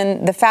factor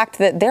in the fact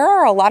that there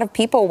are a lot of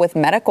people with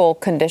medical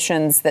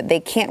conditions that they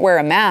can't wear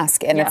a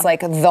mask, and it's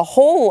like the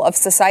whole of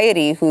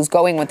society who's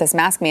going with this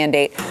mask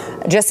mandate,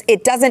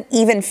 it doesn't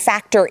even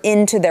factor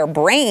into their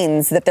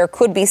brains that there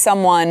could be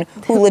someone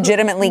who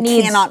legitimately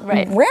cannot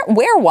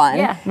wear one.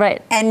 Yeah,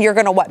 right. And you're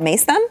going to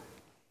mace them?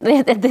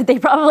 They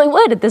probably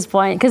would at this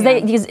point, because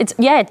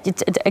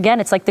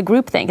it's like the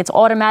group think. It's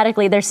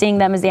automatically they're seeing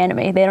them as the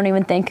enemy. They don't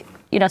even think,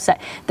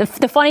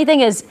 The funny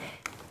thing is,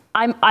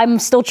 I'm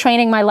still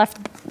training my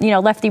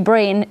lefty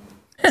brain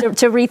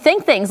to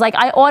rethink things. Like,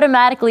 I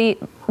automatically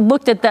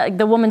looked at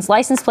the woman's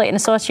license plate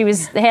and saw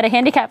they had a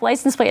handicap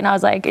license plate, and I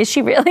was like, is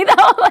she really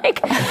though?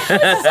 Like,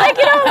 it's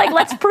like,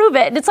 let's prove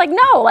it. And it's like,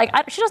 no,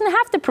 she doesn't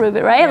have to prove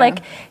it, right? Yeah. Like,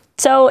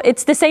 So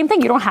it's the same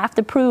thing. You don't have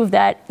to prove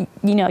that,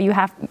 you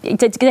have to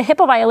get a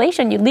HIPAA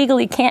violation. You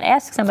legally can't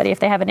ask somebody if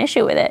they have an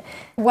issue with it.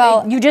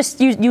 Well,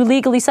 you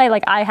legally say,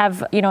 like, I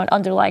have, an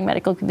underlying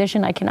medical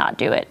condition. I cannot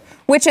do it.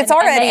 Which it's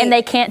already. And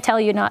they can't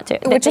tell you not to.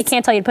 They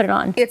can't tell you to put it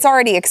on. It's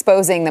already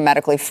exposing the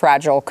medically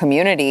fragile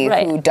community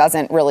who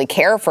doesn't really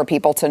care for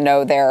people to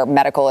know their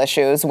medical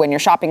issues. When you're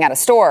shopping at a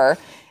store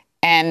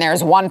and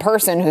there's one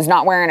person who's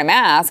not wearing a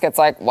mask, it's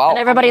like, well, and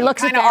everybody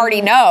looks kind of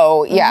already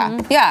know. Yeah.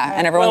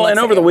 And everyone looks and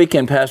at over you. the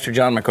weekend, Pastor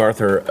John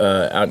MacArthur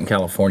out in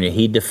California,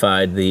 he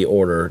defied the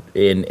order,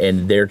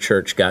 and their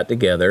church got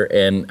together.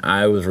 And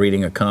I was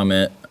reading a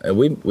comment.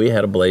 We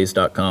had a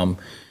Blaze.com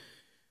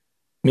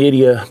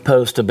media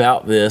post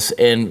about this,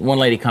 and one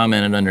lady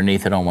commented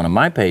underneath it on one of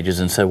my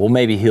pages and said, well,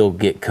 maybe he'll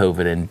get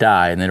COVID and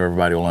die, and then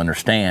everybody will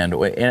understand.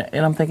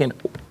 And I'm thinking,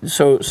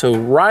 so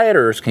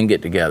rioters can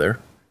get together,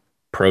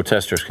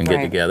 protesters can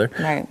get together.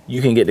 Right.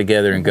 You can get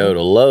together and go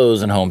to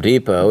Lowe's and Home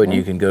Depot, and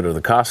you can go to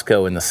the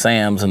Costco and the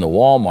Sam's and the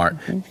Walmart.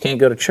 You can't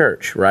go to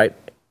church, right?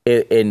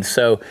 And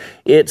so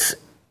it's,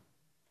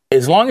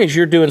 as long as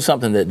you're doing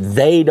something that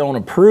they don't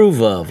approve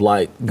of,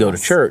 like go to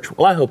church,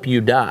 well, I hope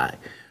you die.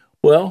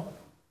 Well,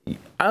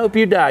 I hope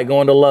you die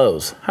going to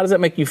Lowe's. How does that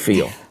make you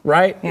feel,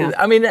 right? Yeah.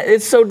 I mean,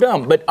 it's so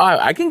dumb. But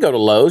I can go to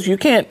Lowe's. You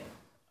can't.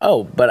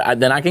 Oh, but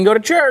then I can go to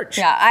church.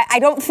 Yeah, I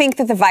don't think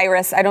that the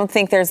virus, I don't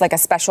think there's like a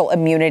special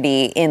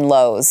immunity in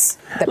Lowe's.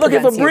 Look,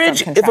 if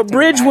a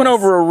bridge went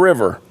over a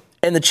river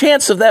and the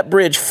chance of that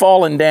bridge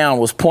falling down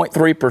was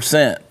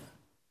 0.3%,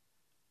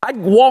 I'd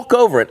walk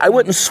over it. I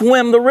wouldn't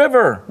swim the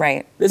river.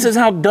 Right. This is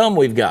how dumb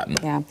we've gotten.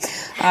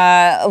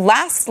 Yeah.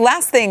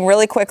 Last thing,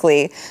 really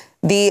quickly.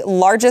 The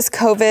largest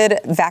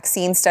COVID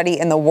vaccine study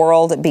in the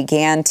world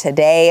began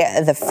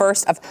today, the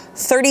first of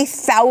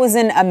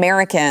 30,000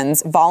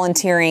 Americans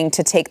volunteering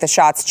to take the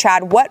shots.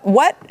 Chad,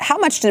 how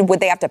much would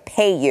they have to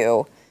pay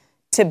you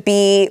to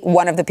be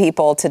one of the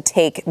people to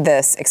take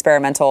this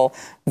experimental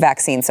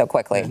vaccine so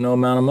quickly? There's no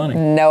amount of money.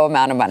 No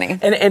amount of money.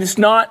 And it's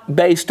not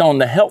based on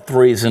the health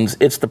reasons.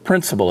 It's the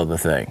principle of the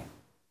thing.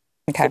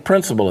 Okay. It's the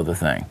principle of the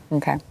thing.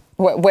 Okay.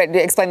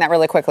 Explain that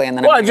really quickly, and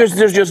then. Well, there's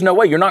just no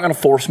way. You're not going to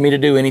force me to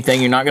do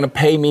anything. You're not going to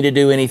pay me to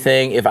do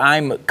anything. If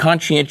I'm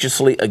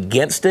conscientiously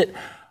against it,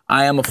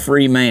 I am a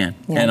free man,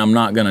 and I'm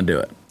not going to do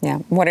it. Yeah.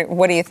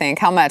 What do you think?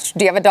 How much?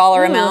 Do you have a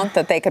dollar amount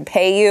that they could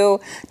pay you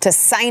to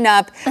sign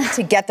up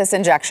to get this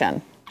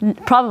injection?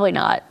 Probably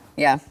not.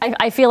 Yeah.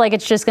 I feel like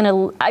it's just going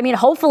to. I mean,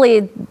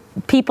 hopefully,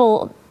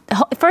 people.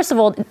 First of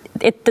all,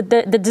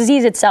 the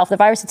disease itself, the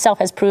virus itself,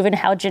 has proven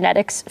how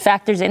genetics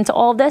factors into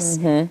all of this.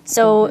 Mm-hmm.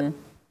 So.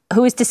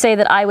 Who is to say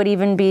that I would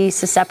even be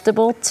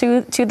susceptible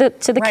to the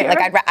right, cure?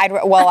 Like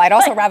I'd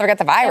also rather get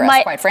the virus,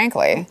 quite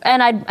frankly.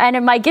 And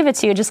it might give it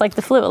to you just like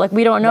the flu. Like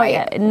we don't know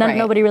yet.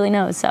 Nobody really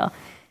knows. So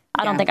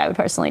I don't think I would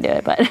personally do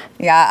it, but.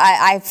 Yeah,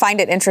 I find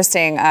it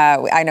interesting.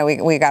 I know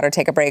we got to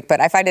take a break,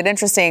 but I find it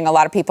interesting. A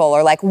lot of people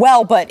are like,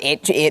 well, but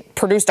it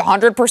produced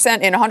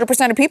 100% in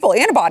 100% of people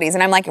antibodies.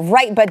 And I'm like,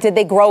 right, but did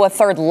they grow a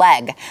third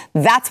leg?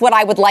 That's what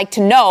I would like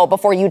to know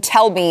before you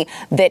tell me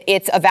that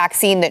it's a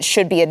vaccine that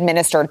should be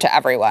administered to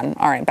everyone.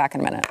 All right, back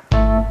in a minute.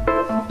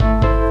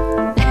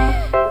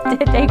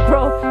 Did they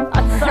grow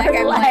a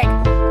third leg?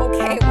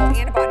 Okay, well,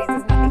 antibodies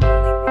is not the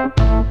only thing.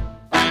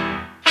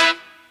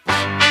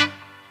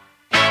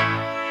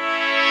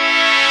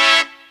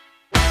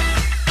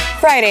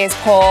 Friday's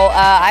poll.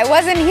 I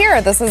wasn't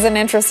here. This is an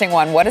interesting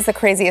one. What is the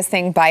craziest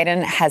thing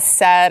Biden has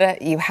said?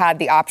 You had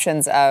the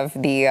options of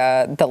the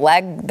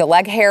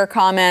leg hair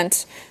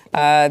comment,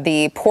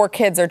 the poor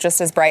kids are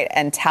just as bright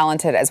and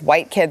talented as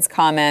white kids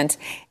comment,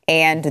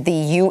 and the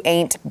you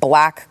ain't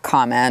black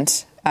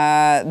comment.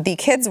 The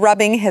kids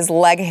rubbing his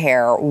leg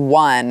hair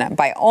won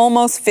by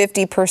almost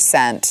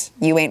 50%.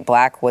 You ain't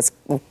black was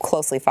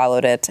closely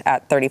followed it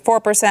at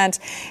 34%.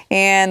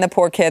 And the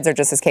poor kids are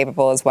just as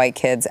capable as white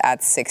kids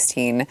at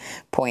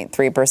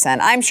 16.3%.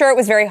 I'm sure it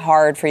was very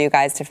hard for you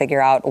guys to figure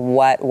out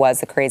what was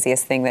the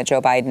craziest thing that Joe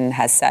Biden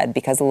has said,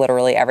 because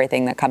literally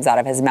everything that comes out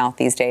of his mouth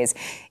these days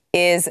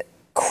is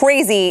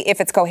crazy if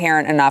it's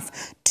coherent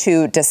enough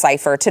to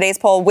decipher. Today's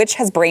poll, which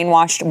has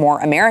brainwashed more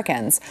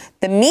Americans?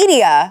 The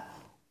media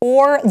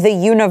or the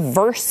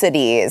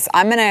universities?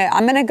 I'm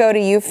gonna go to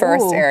you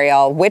first, Ooh.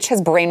 Ariel. Which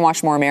has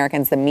brainwashed more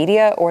Americans, the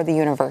media or the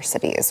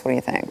universities? What do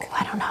you think?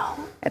 I don't know.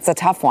 It's a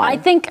tough one. I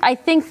think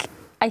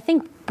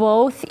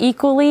both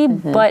equally,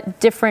 but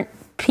different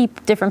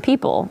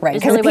people. Right,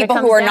 because the people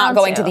who are not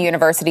going to the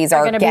universities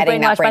are getting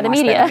that brainwashed by the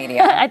media.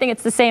 I think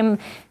it's the same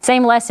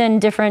lesson,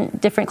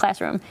 different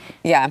classroom.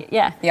 Yeah.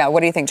 What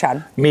do you think,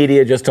 Chad?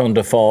 Media just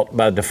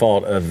by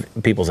default of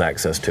people's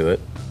access to it.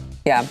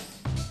 Yeah.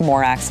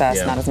 More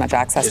access, not as much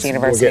access to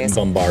universities. We're getting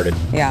bombarded.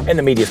 Yeah. And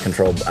the media's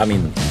controlled.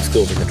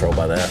 Schools are controlled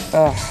by that.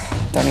 Ugh,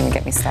 don't even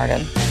get me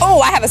started. Oh,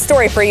 I have a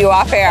story for you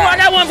off air. Oh, I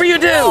got one for you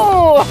too.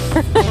 Oh.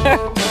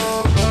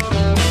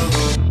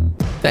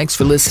 Thanks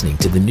for listening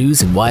to the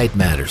news and why it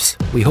matters.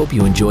 We hope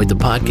you enjoyed the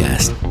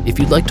podcast. If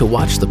you'd like to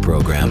watch the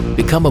program,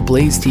 become a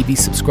Blaze TV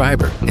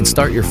subscriber and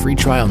start your free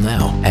trial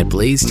now at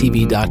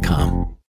blazetv.com.